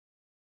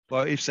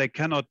 Well, if they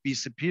cannot be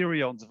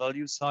superior on the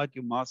value side,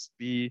 you must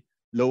be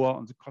lower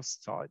on the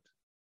cost side.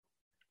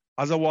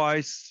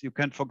 Otherwise, you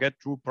can forget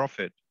true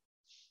profit.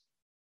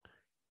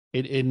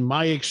 In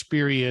my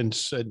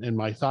experience, and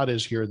my thought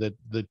is here that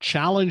the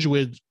challenge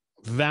with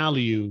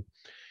value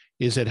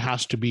is it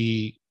has to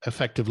be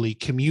effectively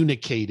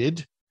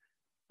communicated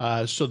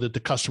so that the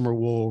customer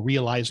will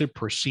realize it,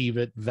 perceive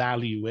it,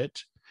 value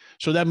it.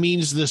 So that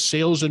means the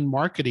sales and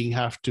marketing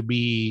have to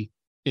be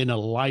in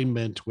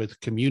alignment with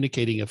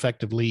communicating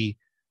effectively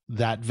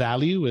that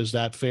value. Is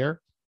that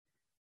fair?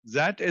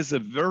 That is a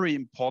very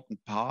important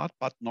part,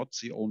 but not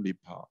the only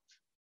part.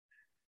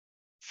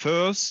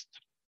 First,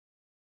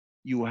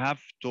 you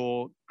have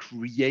to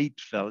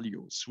create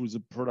value through the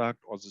product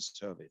or the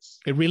service.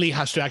 It really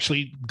has to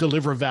actually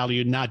deliver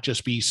value, not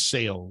just be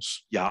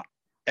sales. Yeah.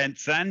 And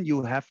then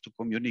you have to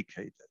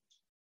communicate it.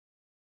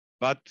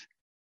 But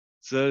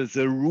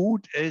the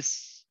root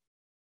is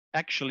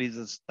actually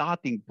the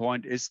starting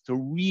point is to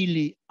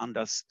really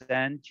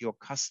understand your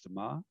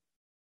customer.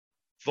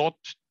 What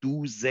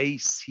do they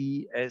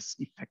see as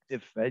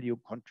effective value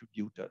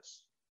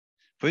contributors?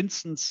 For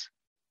instance,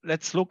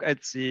 let's look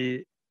at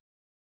the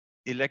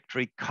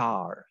electric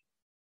car.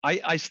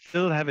 I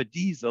still have a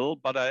diesel,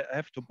 but I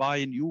have to buy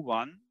a new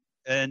one.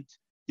 And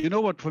you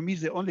know what, for me,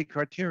 the only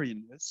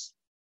criterion is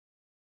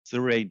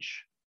the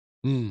range.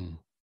 And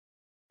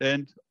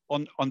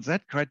on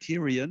that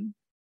criterion,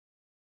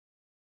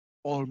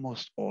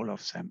 almost all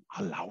of them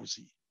are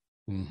lousy.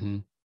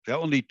 There are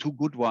only two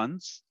good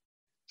ones.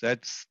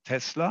 That's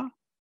Tesla.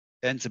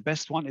 And the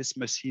best one is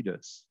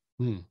Mercedes.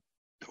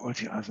 All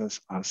the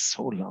others are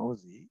so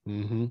lousy.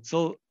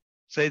 So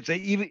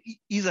they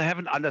either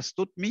haven't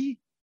understood me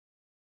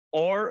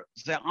or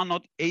they are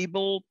not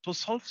able to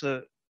solve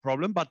the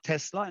problem, but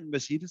Tesla and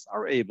Mercedes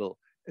are able.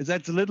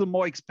 That's a little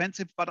more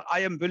expensive, but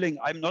I am willing.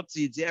 I'm not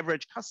the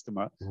average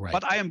customer, right,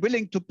 but I am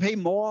willing to pay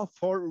more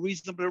for a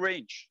reasonable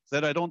range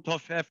that I don't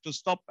have to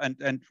stop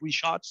and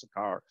recharge the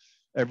car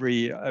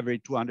every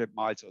 200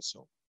 miles or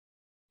so.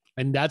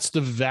 And that's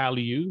the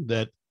value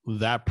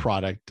that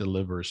product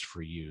delivers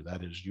for you.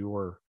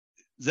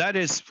 That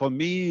is for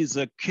me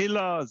the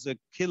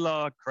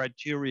killer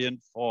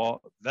criterion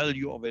for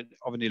value of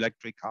an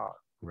electric car.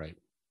 Right.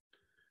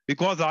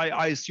 Because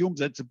I assume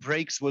that the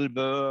brakes will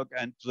work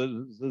and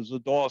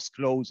the doors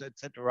close,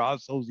 etc.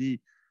 So the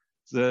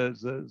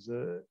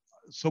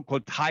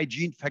so-called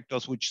hygiene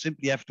factors, which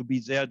simply have to be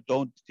there,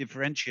 don't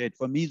differentiate.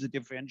 For me, the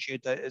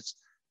differentiator is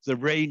the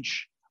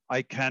range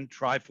I can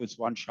drive with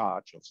one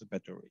charge of the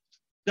battery.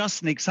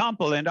 Just an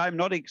example, and I'm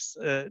not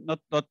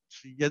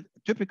yet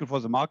typical for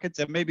the market.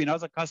 There may be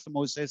another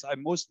customer who says, I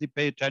mostly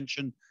pay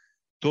attention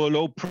to a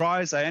low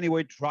price. I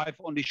anyway drive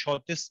only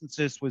short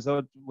distances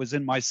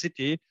within my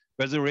city,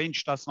 where the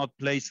range does not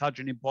play such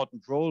an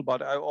important role,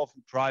 but I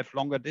often drive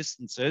longer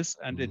distances,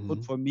 and it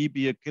would for me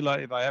be a killer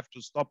if I have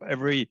to stop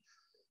every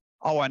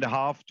hour and a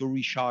half to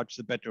recharge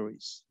the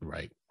batteries.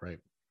 Right. All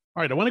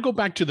right, I want to go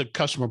back to the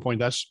customer point.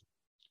 That's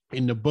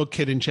in the book,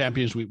 Hidden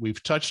Champions.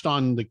 We've touched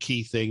on the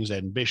key things: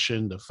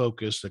 ambition, the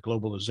focus, the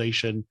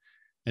globalization,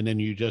 and then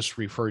you just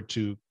referred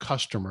to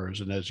customers.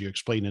 And as you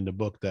explain in the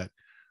book, that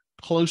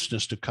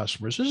closeness to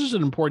customers. This is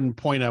an important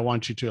point I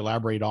want you to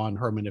elaborate on,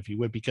 Hermann, if you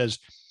would, because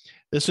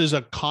this is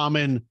a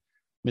common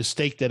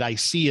mistake that I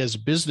see as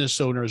business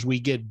owners. We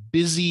get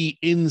busy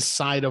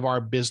inside of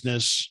our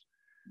business,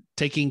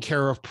 taking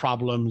care of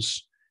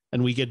problems,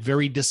 and we get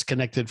very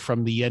disconnected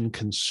from the end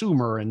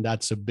consumer, and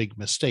that's a big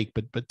mistake.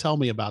 But tell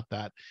me about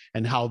that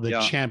and how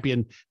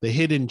the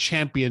hidden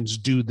champions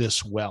do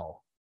this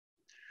well.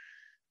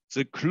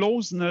 The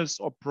closeness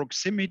or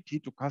proximity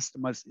to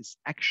customers is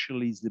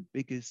actually the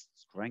biggest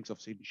strength of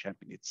the hidden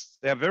champion.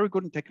 They are very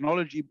good in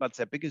technology, but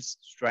their biggest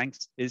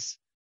strength is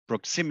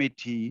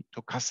proximity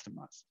to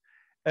customers.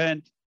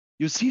 And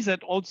you see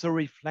that also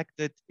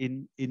reflected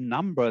in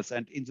numbers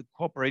and in the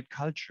corporate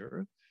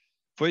culture.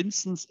 For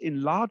instance,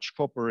 in large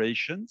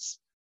corporations,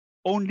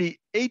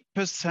 only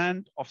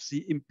 8% of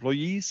the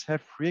employees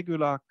have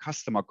regular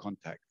customer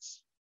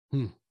contacts.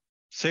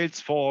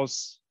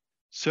 Salesforce,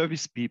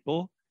 service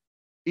people.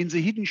 In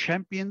the hidden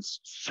champions,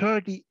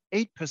 38%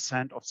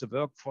 of the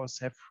workforce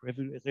have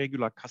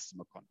regular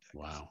customer contacts.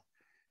 Wow.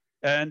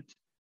 And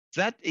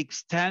that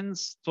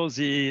extends to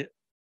the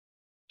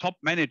top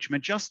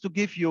management. Just to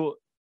give you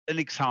an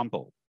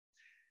example.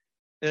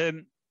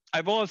 I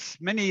was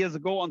many years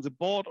ago on the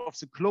board of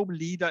the global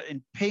leader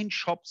in paint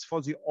shops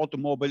for the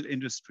automobile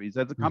industry.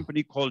 There's a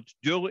company called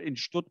Dürr in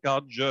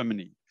Stuttgart,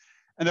 Germany.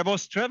 And I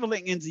was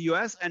traveling in the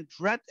US and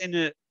read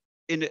in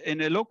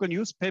a local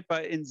newspaper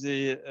in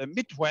the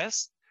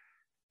Midwest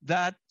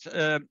that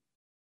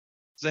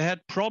they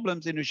had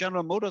problems in a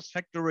General Motors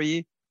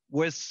factory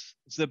with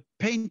the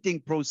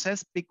painting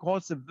process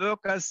because the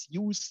workers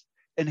used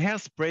a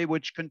hairspray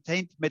which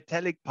contained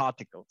metallic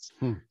particles.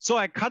 So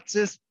I cut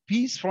this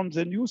piece from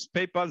the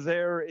newspaper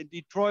there in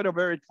Detroit, or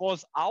where it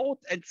was, out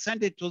and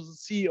sent it to the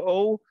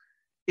CEO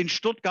in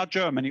Stuttgart,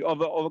 Germany,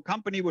 of a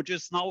company which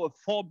is now a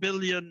 $4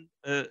 billion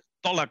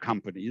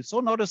company,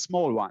 so not a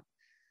small one.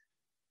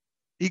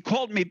 He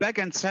called me back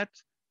and said,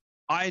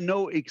 I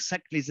know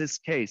exactly this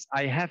case.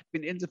 I have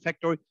been in the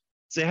factory.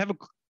 They have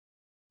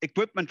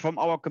equipment from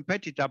our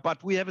competitor,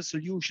 but we have a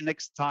solution.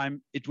 Next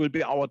time it will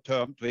be our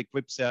turn to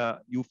equip their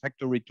new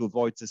factory to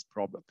avoid this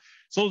problem.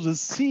 So the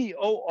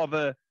CEO of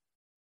a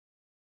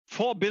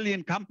 4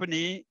 billion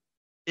company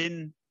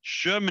in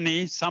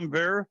Germany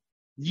somewhere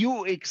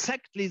knew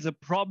exactly the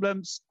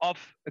problems of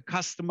a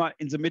customer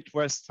in the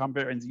Midwest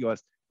somewhere in the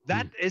US.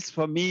 That is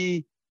for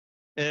me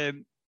a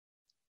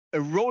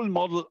role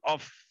model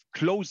of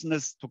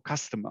closeness to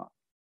customer,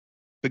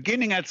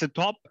 beginning at the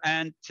top,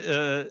 and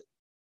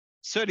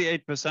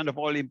 38% of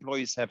all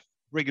employees have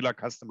regular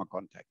customer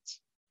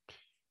contacts.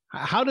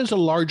 How does a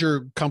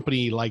larger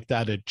company like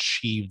that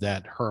achieve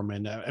that,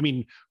 Hermann? I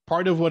mean,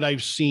 part of what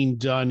I've seen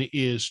done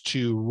is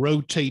to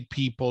rotate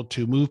people,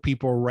 to move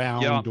people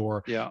around,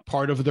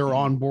 part of their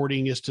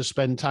onboarding is to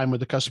spend time with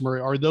the customer.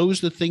 Are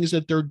those the things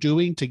that they're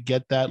doing to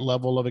get that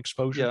level of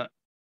exposure?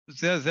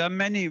 Yeah, there are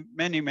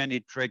many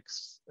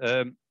tricks.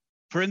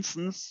 For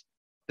instance,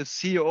 the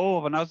CEO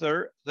of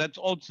another that's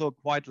also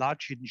quite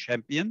large hidden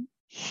champion,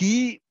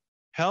 he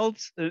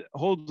holds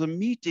a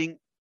meeting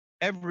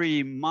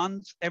every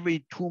month,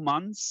 every 2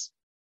 months,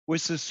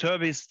 with the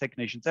service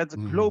technicians. That's a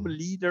global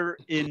leader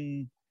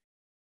in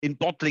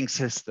bottling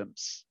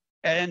systems.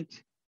 And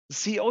the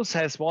CEO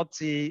says what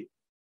the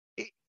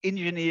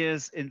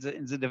engineers in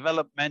the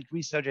development,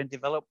 research and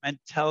development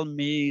tell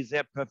me,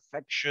 their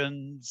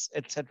perfections,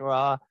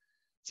 etc.,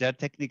 their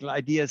technical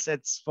ideas.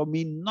 That's for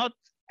me not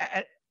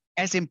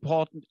as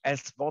important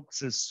as what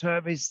the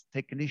service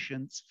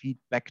technicians feed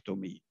back to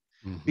me,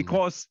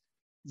 because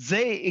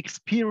they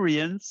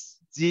experience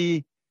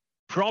the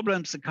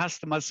problems the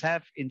customers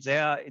have in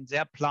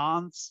their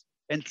plants,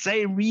 and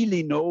they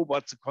really know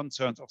what the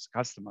concerns of the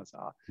customers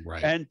are.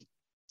 Right. And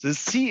the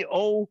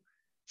CEO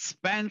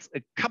spends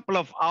a couple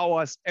of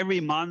hours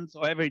every month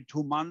or every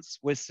 2 months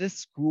with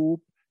this group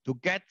to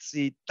get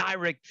the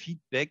direct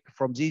feedback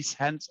from these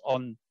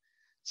hands-on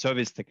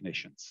service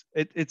technicians.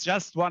 It's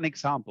just one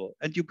example.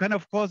 And you can,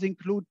 of course,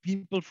 include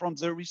people from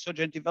the research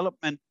and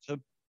development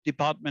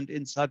department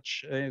in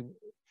such,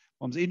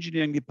 from the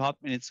engineering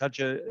department in such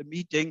a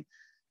meeting.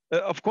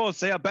 Of course,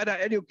 they are better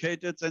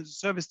educated than the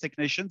service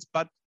technicians,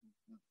 but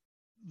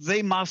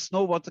they must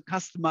know what the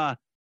customer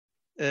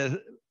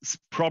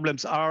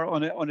problems are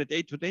on a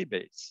day-to-day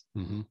basis.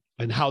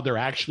 And how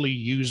they're actually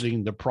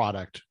using the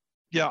product.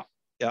 Yeah.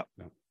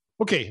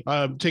 Okay,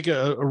 take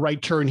a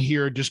right turn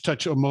here, just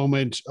touch a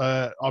moment.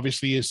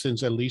 Obviously,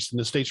 since at least in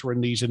the States, we're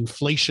in these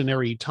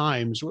inflationary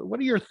times. What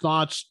are your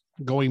thoughts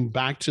going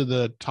back to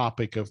the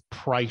topic of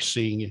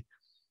pricing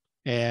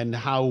and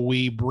how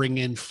we bring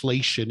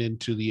inflation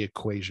into the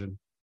equation?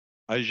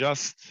 I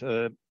just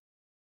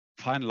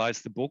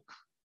finalized the book,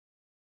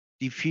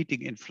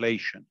 Defeating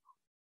Inflation.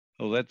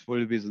 So that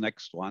will be the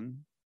next one.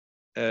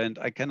 And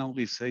I can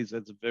only say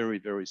that's a very,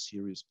 very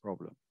serious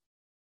problem.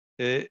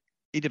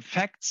 It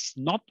affects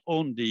not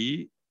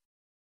only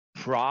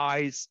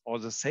price or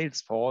the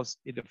sales force,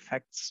 it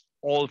affects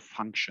all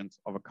functions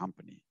of a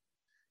company,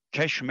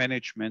 cash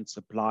management,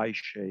 supply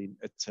chain,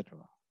 etc.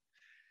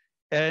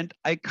 And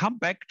I come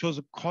back to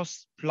the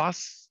cost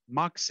plus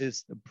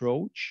Marxist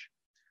approach.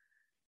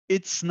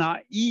 It's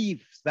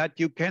naive that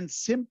you can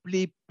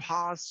simply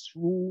pass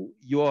through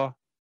your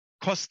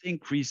cost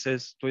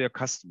increases to your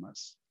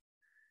customers.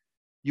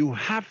 You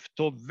have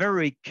to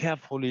very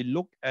carefully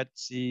look at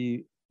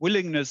the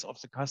willingness of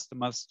the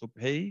customers to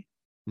pay.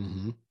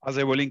 Are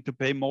they willing to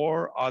pay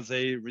more? Are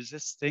they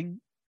resisting?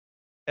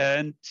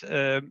 And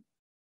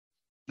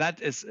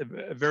that is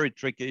a very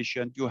tricky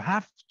issue. And you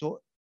have to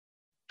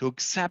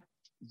accept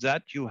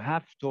that you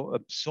have to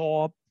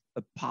absorb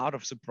a part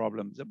of the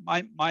problem.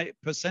 My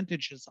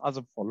percentages are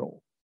the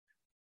follow.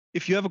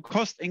 If you have a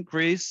cost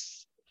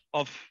increase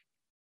of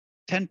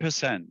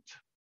 10%,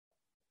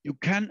 you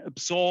can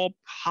absorb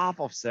half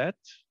of that,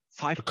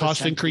 5%. The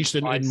cost increase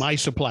in my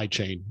supply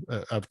chain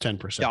of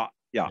 10%.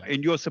 Yeah.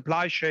 In your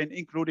supply chain,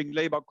 including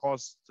labor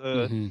costs,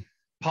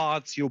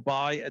 parts you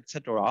buy,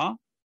 etc.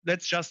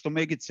 Let's just, to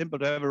make it simple,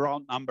 to have a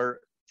round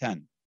number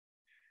 10.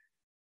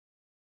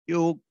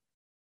 You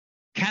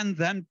can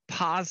then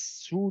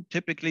pass through,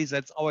 typically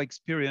that's our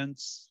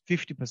experience,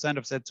 50%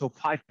 of that, so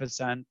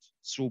 5%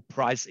 through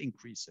price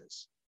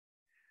increases.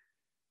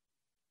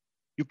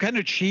 You can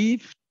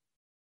achieve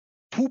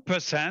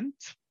 2%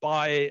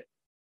 by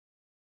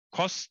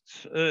cost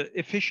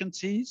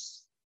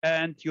efficiencies,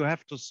 and you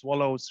have to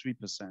swallow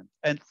 3%,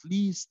 at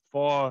least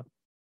for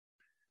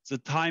the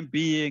time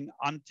being,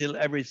 until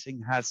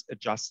everything has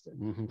adjusted.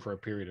 For a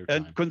period of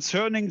time. And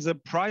concerning the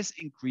price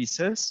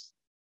increases,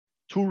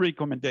 2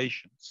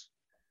 recommendations.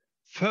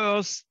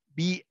 First,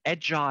 be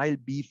agile,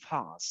 be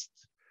fast.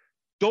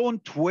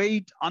 Don't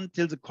wait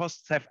until the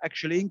costs have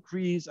actually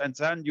increased and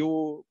then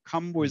you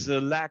come with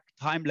a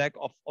time lag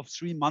of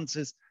 3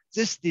 months.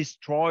 This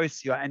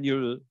destroys your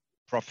annual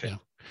profit.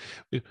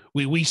 Yeah.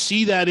 We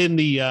see that in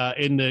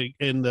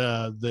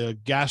the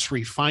gas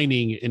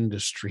refining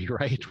industry,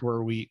 right?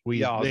 Where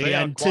they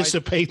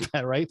anticipate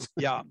that, right?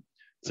 Yeah,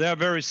 they are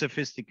very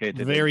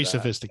sophisticated. Very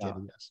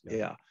sophisticated, yes.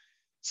 Yeah.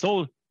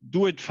 So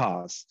do it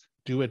fast.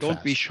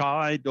 Don't be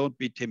shy. Don't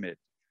be timid.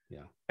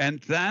 Yeah.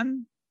 And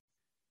then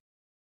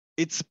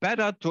it's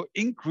better to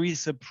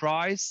increase the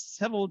price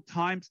several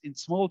times in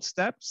small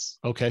steps.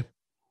 Okay.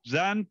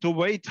 Than to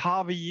wait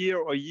half a year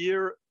or a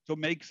year to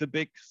make the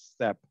big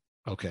step.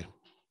 Okay.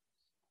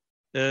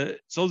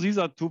 So these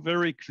are two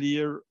very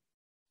clear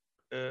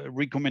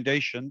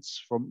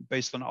recommendations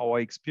based on our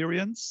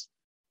experience: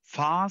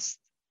 fast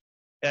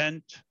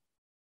and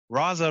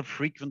rather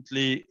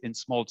frequently in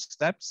small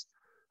steps.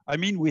 I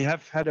mean, we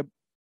have had a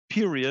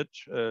period,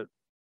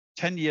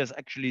 10 years,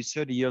 actually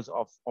 30 years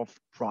of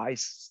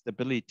price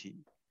stability,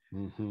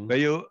 where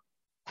you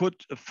could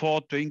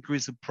afford to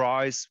increase the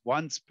price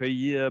once per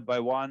year by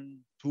 1,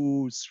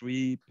 2,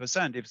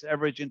 3%. If the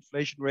average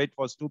inflation rate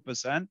was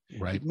 2%,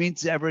 right, it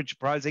means the average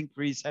price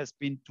increase has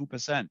been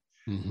 2%.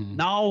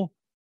 Now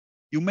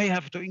you may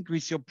have to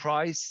increase your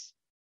price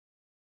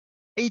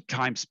 8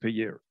 times per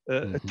year.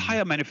 A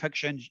tire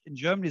manufacturer in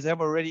Germany, they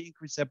have already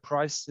increased their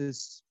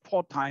prices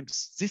 4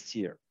 times this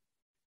year.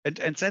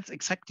 And that's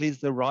exactly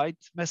the right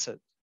method.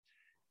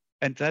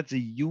 And that's a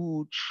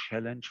huge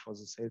challenge for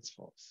the sales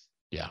force.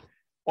 Yeah.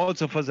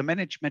 Also for the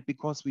management,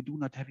 because we do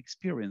not have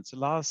experience. The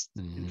last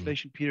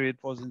inflation period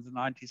was in the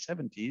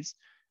 1970s,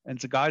 and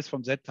the guys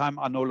from that time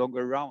are no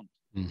longer around.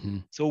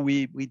 So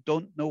we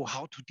don't know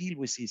how to deal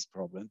with these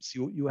problems.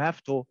 You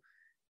have to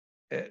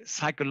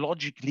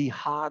psychologically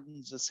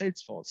harden the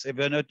sales force. They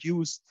were not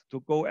used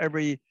to go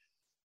every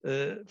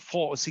 4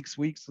 or 6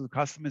 weeks to the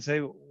customer and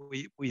say,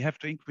 we have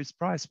to increase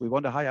price. We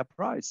want a higher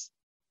price.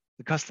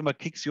 The customer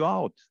kicks you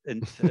out,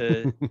 and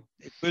it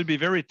will be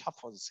very tough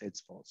for the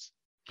sales force.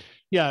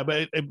 Yeah,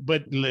 but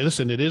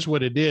listen, it is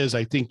what it is.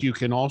 I think you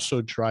can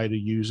also try to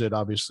use it,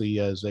 obviously,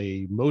 as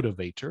a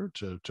motivator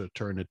to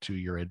turn it to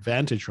your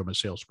advantage from a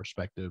sales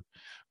perspective.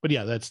 But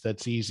yeah,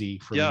 that's easy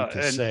for me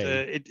to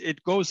say.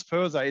 It goes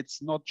further.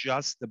 It's not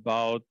just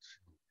about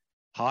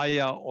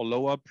higher or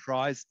lower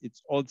price.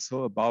 It's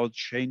also about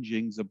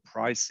changing the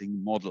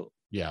pricing model.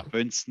 Yeah. For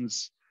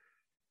instance,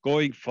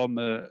 going from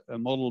a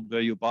model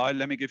where you buy.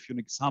 Let me give you an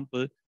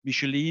example.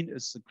 Michelin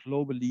is the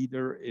global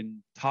leader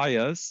in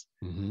tires,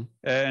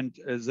 and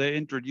they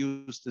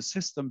introduced a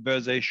system where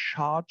they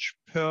charge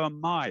per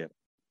mile.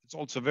 It's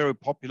also very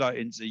popular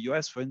in the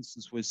US, for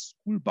instance, with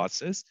school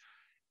buses.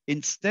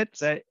 Instead,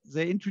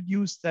 they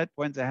introduced that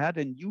when they had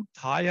a new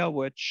tire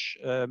which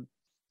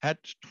had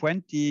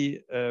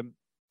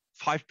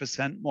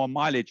 25% more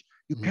mileage.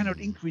 You cannot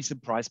increase the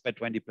price by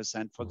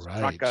 20% for the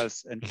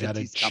truckers and you got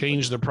to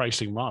change the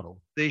pricing model.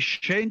 They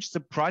changed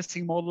the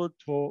pricing model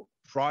to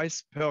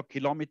price per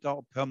kilometer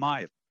or per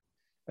mile.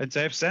 And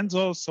they have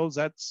sensors, so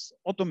that's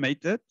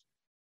automated,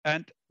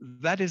 and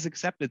that is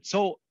accepted.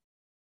 So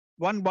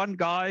one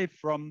guy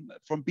from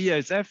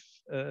BASF,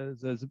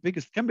 the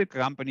biggest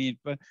chemical company,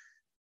 but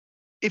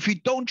if we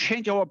don't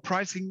change our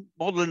pricing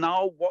model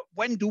now,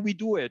 when do we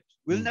do it?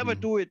 We'll never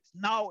do it.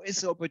 Now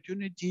is the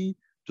opportunity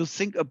to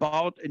think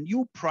about a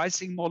new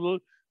pricing model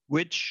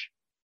which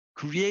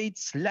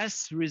creates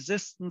less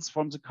resistance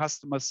from the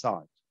customer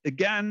side.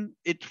 Again,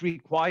 it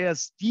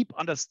requires deep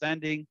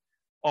understanding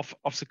of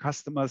the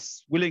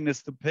customer's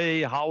willingness to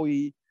pay, how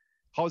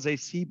they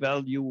see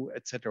value,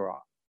 etc.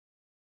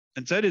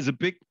 And that is a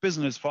big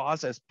business for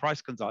us as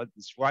price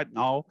consultants right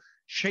now,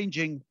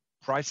 changing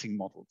pricing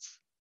models.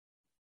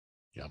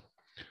 Yeah,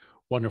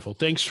 wonderful.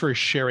 Thanks for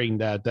sharing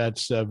that.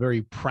 That's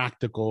very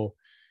practical.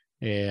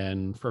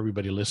 And for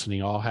everybody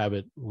listening, I'll have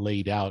it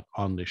laid out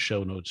on the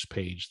show notes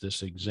page,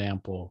 this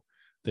example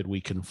that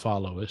we can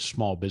follow as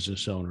small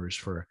business owners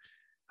for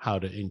how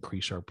to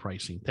increase our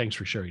pricing. Thanks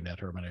for sharing that,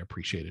 Hermann. I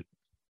appreciate it.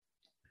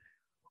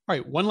 All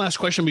right, one last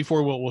question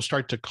before we'll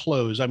start to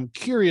close. I'm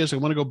curious, I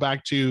want to go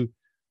back to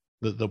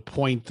the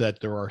point that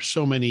there are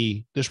so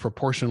many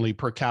disproportionately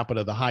per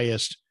capita, the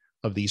highest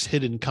of these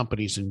hidden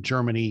companies in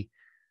Germany.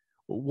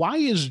 Why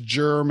is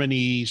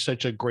Germany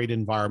such a great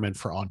environment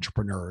for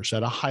entrepreneurs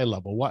at a high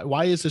level?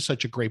 Why is this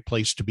such a great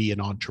place to be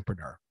an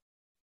entrepreneur?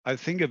 I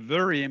think a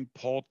very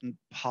important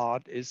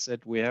part is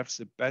that we have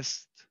the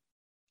best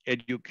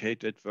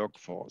educated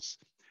workforce.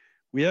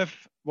 We have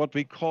what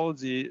we call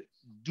the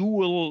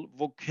dual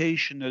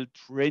vocational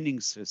training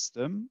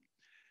system,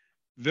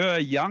 where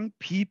young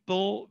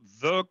people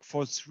work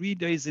for 3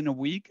 days in a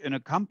week in a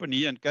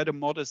company and get a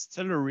modest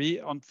salary,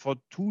 and for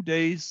 2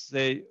 days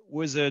they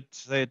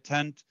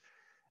attend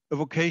a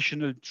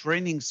vocational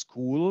training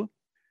school,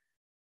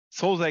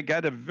 so they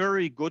get a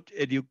very good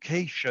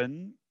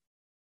education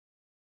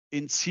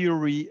in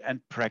theory and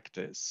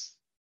practice.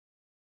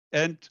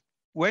 And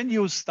when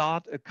you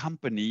start a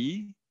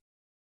company,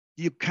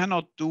 you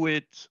cannot do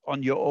it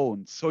on your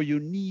own. So you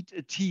need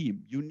a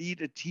team. You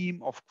need a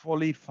team of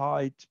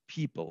qualified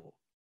people.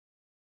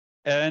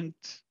 And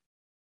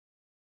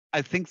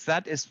I think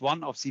that is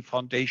one of the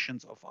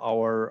foundations of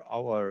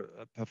our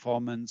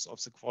performance,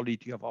 of the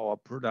quality of our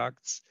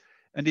products.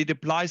 And it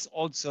applies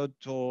also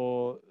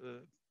to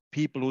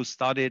people who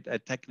studied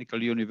at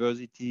technical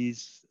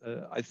universities.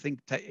 I think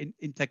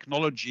in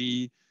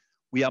technology,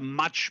 we are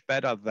much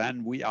better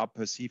than we are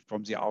perceived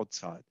from the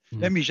outside.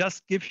 Let me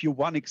just give you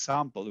one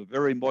example, a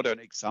very modern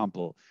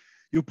example.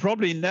 You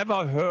probably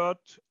never heard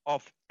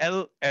of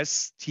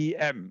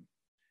LSTM.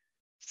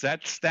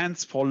 That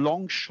stands for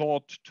long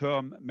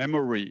short-term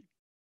memory.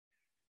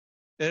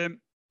 Do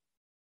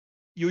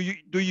you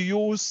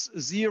use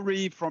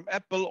Siri from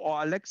Apple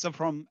or Alexa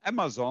from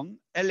Amazon?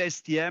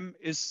 LSTM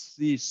is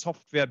the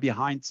software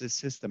behind the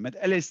system. And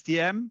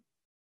LSTM,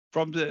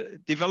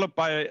 developed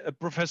by a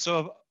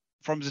professor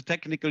from the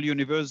Technical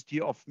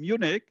University of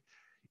Munich,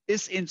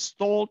 is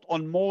installed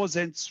on more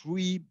than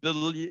 3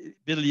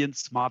 billion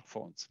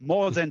smartphones.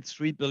 More than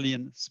 3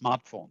 billion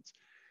smartphones.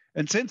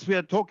 And since we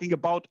are talking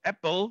about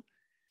Apple,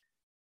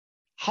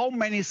 how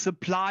many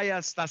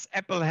suppliers does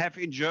Apple have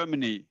in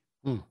Germany?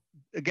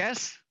 A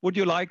guess? Would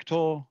you like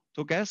to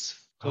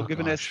guess? To give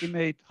an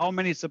estimate? How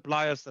many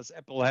suppliers does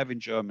Apple have in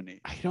Germany?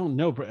 I don't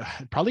know.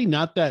 Probably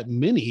not that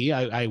many.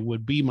 I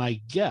would be my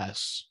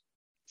guess.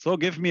 So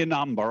give me a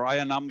number. I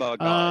a number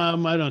guy. I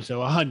don't know.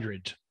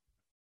 100.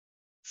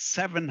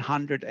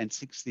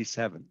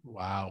 767.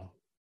 Wow.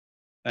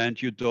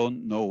 And you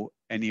don't know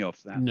any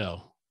of them.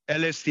 No.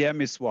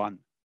 LSTM is one.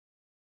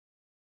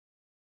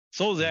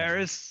 So there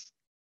is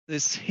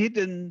this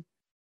hidden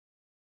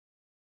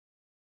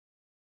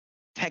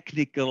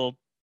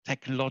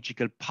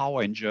technological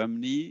power in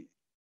Germany,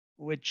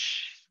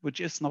 which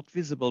is not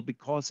visible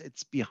because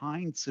it's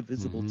behind the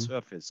visible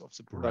surface of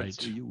the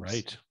products we use.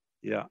 Right.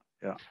 Yeah.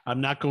 I'm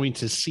not going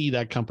to see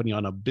that company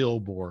on a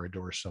billboard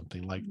or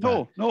something like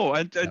that. No,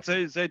 and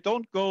they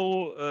don't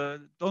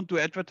do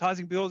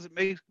advertising because it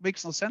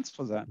makes no sense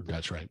for them.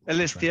 That's right.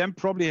 LSTM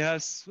probably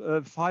has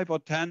 5 or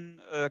 10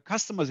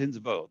 customers in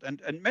the world,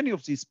 and many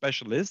of these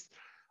specialists,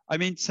 I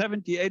mean,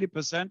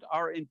 70-80%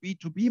 are in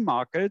B2B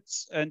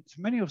markets, and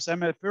many of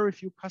them have very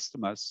few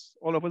customers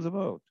all over the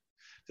world.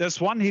 There's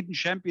one hidden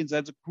champion.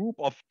 There's a group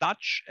of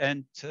Dutch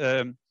and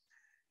 2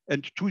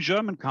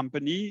 German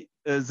companies.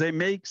 They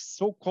make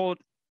so-called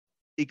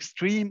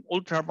extreme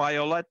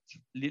ultraviolet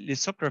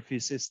lithography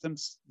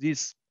systems.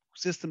 These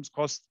systems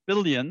cost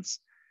billions,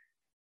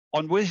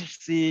 on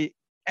which the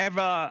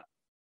ever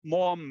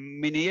more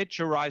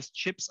miniaturized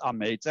chips are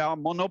made. They are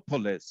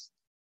monopolists.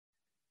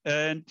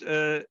 And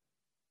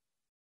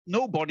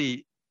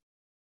nobody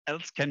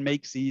else can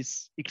make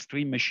these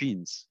extreme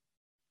machines.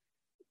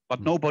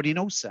 But nobody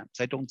knows them.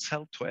 They don't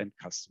sell to end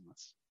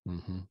customers.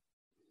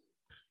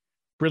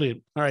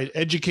 Brilliant. All right.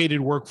 Educated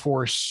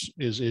workforce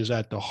is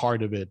at the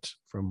heart of it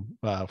from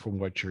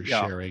what you're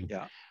sharing.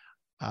 Yeah.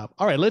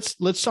 All right.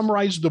 Let's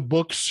summarize the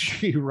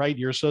books you write.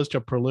 You're such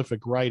a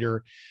prolific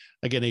writer.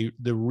 Again,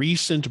 the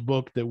recent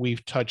book that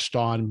we've touched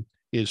on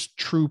is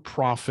True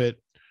Profit.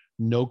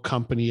 No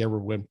Company Ever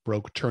Went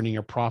Broke Turning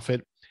a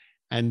Profit.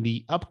 And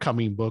the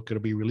upcoming book,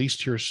 it'll be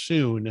released here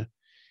soon,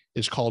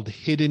 is called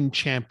Hidden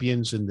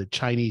Champions in the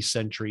Chinese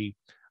Century,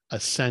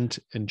 Ascent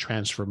and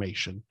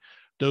Transformation.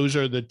 Those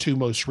are the 2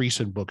 most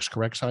recent books,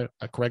 correct,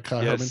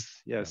 Hermann?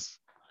 Yes.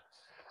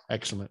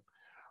 Excellent.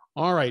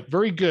 All right,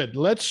 very good.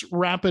 Let's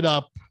wrap it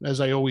up, as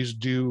I always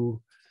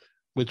do,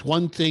 with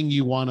one thing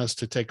you want us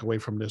to take away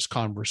from this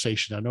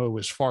conversation. I know it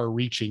was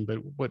far-reaching,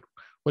 but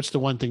what's the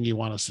one thing you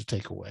want us to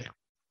take away?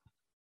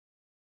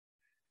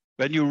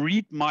 When you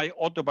read my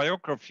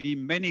autobiography,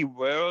 Many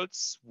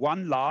Worlds,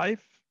 One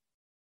Life,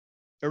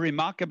 a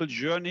remarkable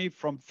journey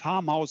from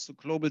farmhouse to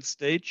global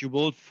stage, you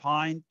will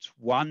find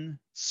one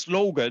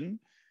slogan,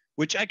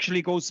 which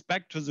actually goes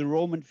back to the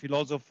Roman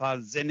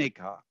philosopher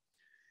Seneca.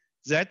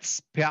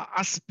 That's per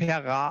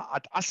aspera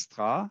ad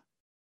astra.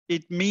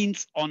 It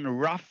means on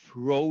rough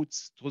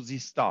roads to the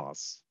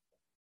stars.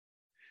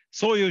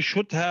 So you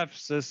should have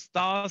the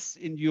stars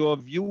in your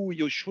view.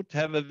 You should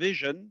have a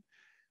vision,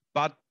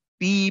 but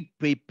be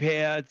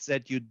prepared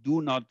that you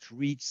do not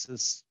reach the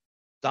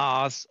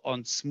stars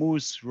on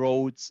smooth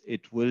roads.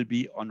 It will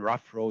be on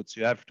rough roads.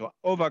 You have to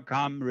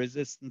overcome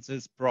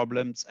resistances,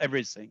 problems,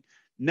 everything.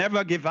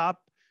 Never give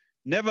up,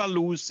 never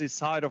lose the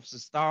sight of the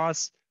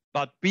stars,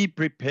 but be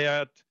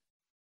prepared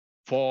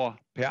for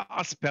per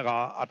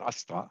aspera ad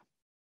astra.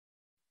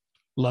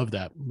 Love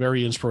that.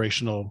 Very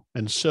inspirational.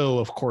 And so,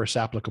 of course,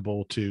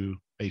 applicable to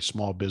a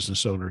small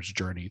business owner's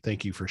journey.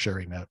 Thank you for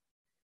sharing that.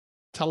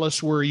 Tell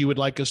us where you would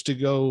like us to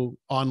go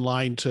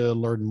online to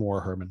learn more,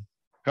 Hermann.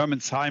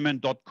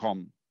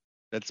 HermannSimon.com.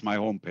 That's my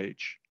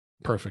homepage.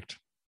 Perfect.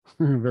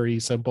 Very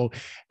simple.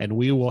 And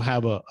we will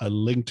have a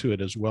link to it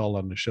as well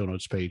on the show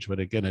notes page. But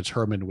again, it's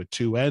Hermann with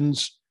 2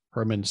 N's,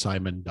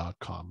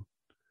 HermannSimon.com.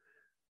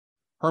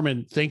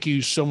 Hermann, thank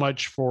you so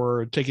much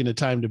for taking the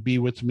time to be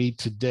with me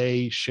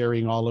today,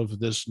 sharing all of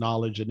this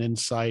knowledge and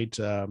insight.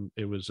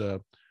 It was a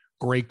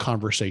great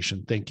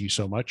conversation. Thank you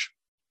so much.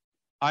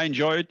 I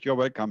enjoyed. You're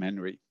welcome,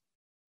 Henry.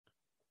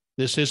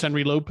 This is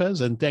Henry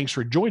Lopez, and thanks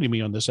for joining me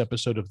on this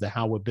episode of The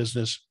How of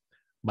Business.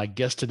 My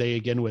guest today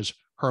again was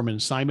Hermann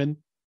Simon.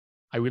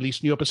 I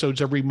release new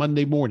episodes every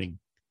Monday morning,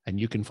 and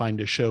you can find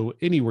the show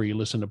anywhere you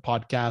listen to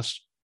podcasts,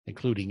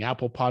 including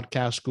Apple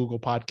Podcasts, Google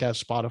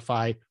Podcasts,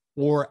 Spotify,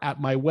 or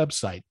at my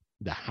website,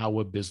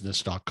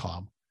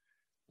 thehowofbusiness.com.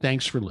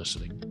 Thanks for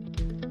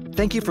listening.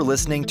 Thank you for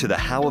listening to The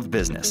How of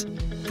Business.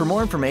 For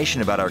more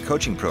information about our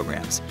coaching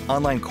programs,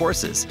 online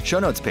courses, show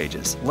notes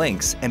pages,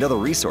 links, and other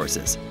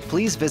resources,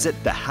 please visit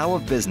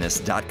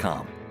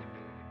thehowofbusiness.com.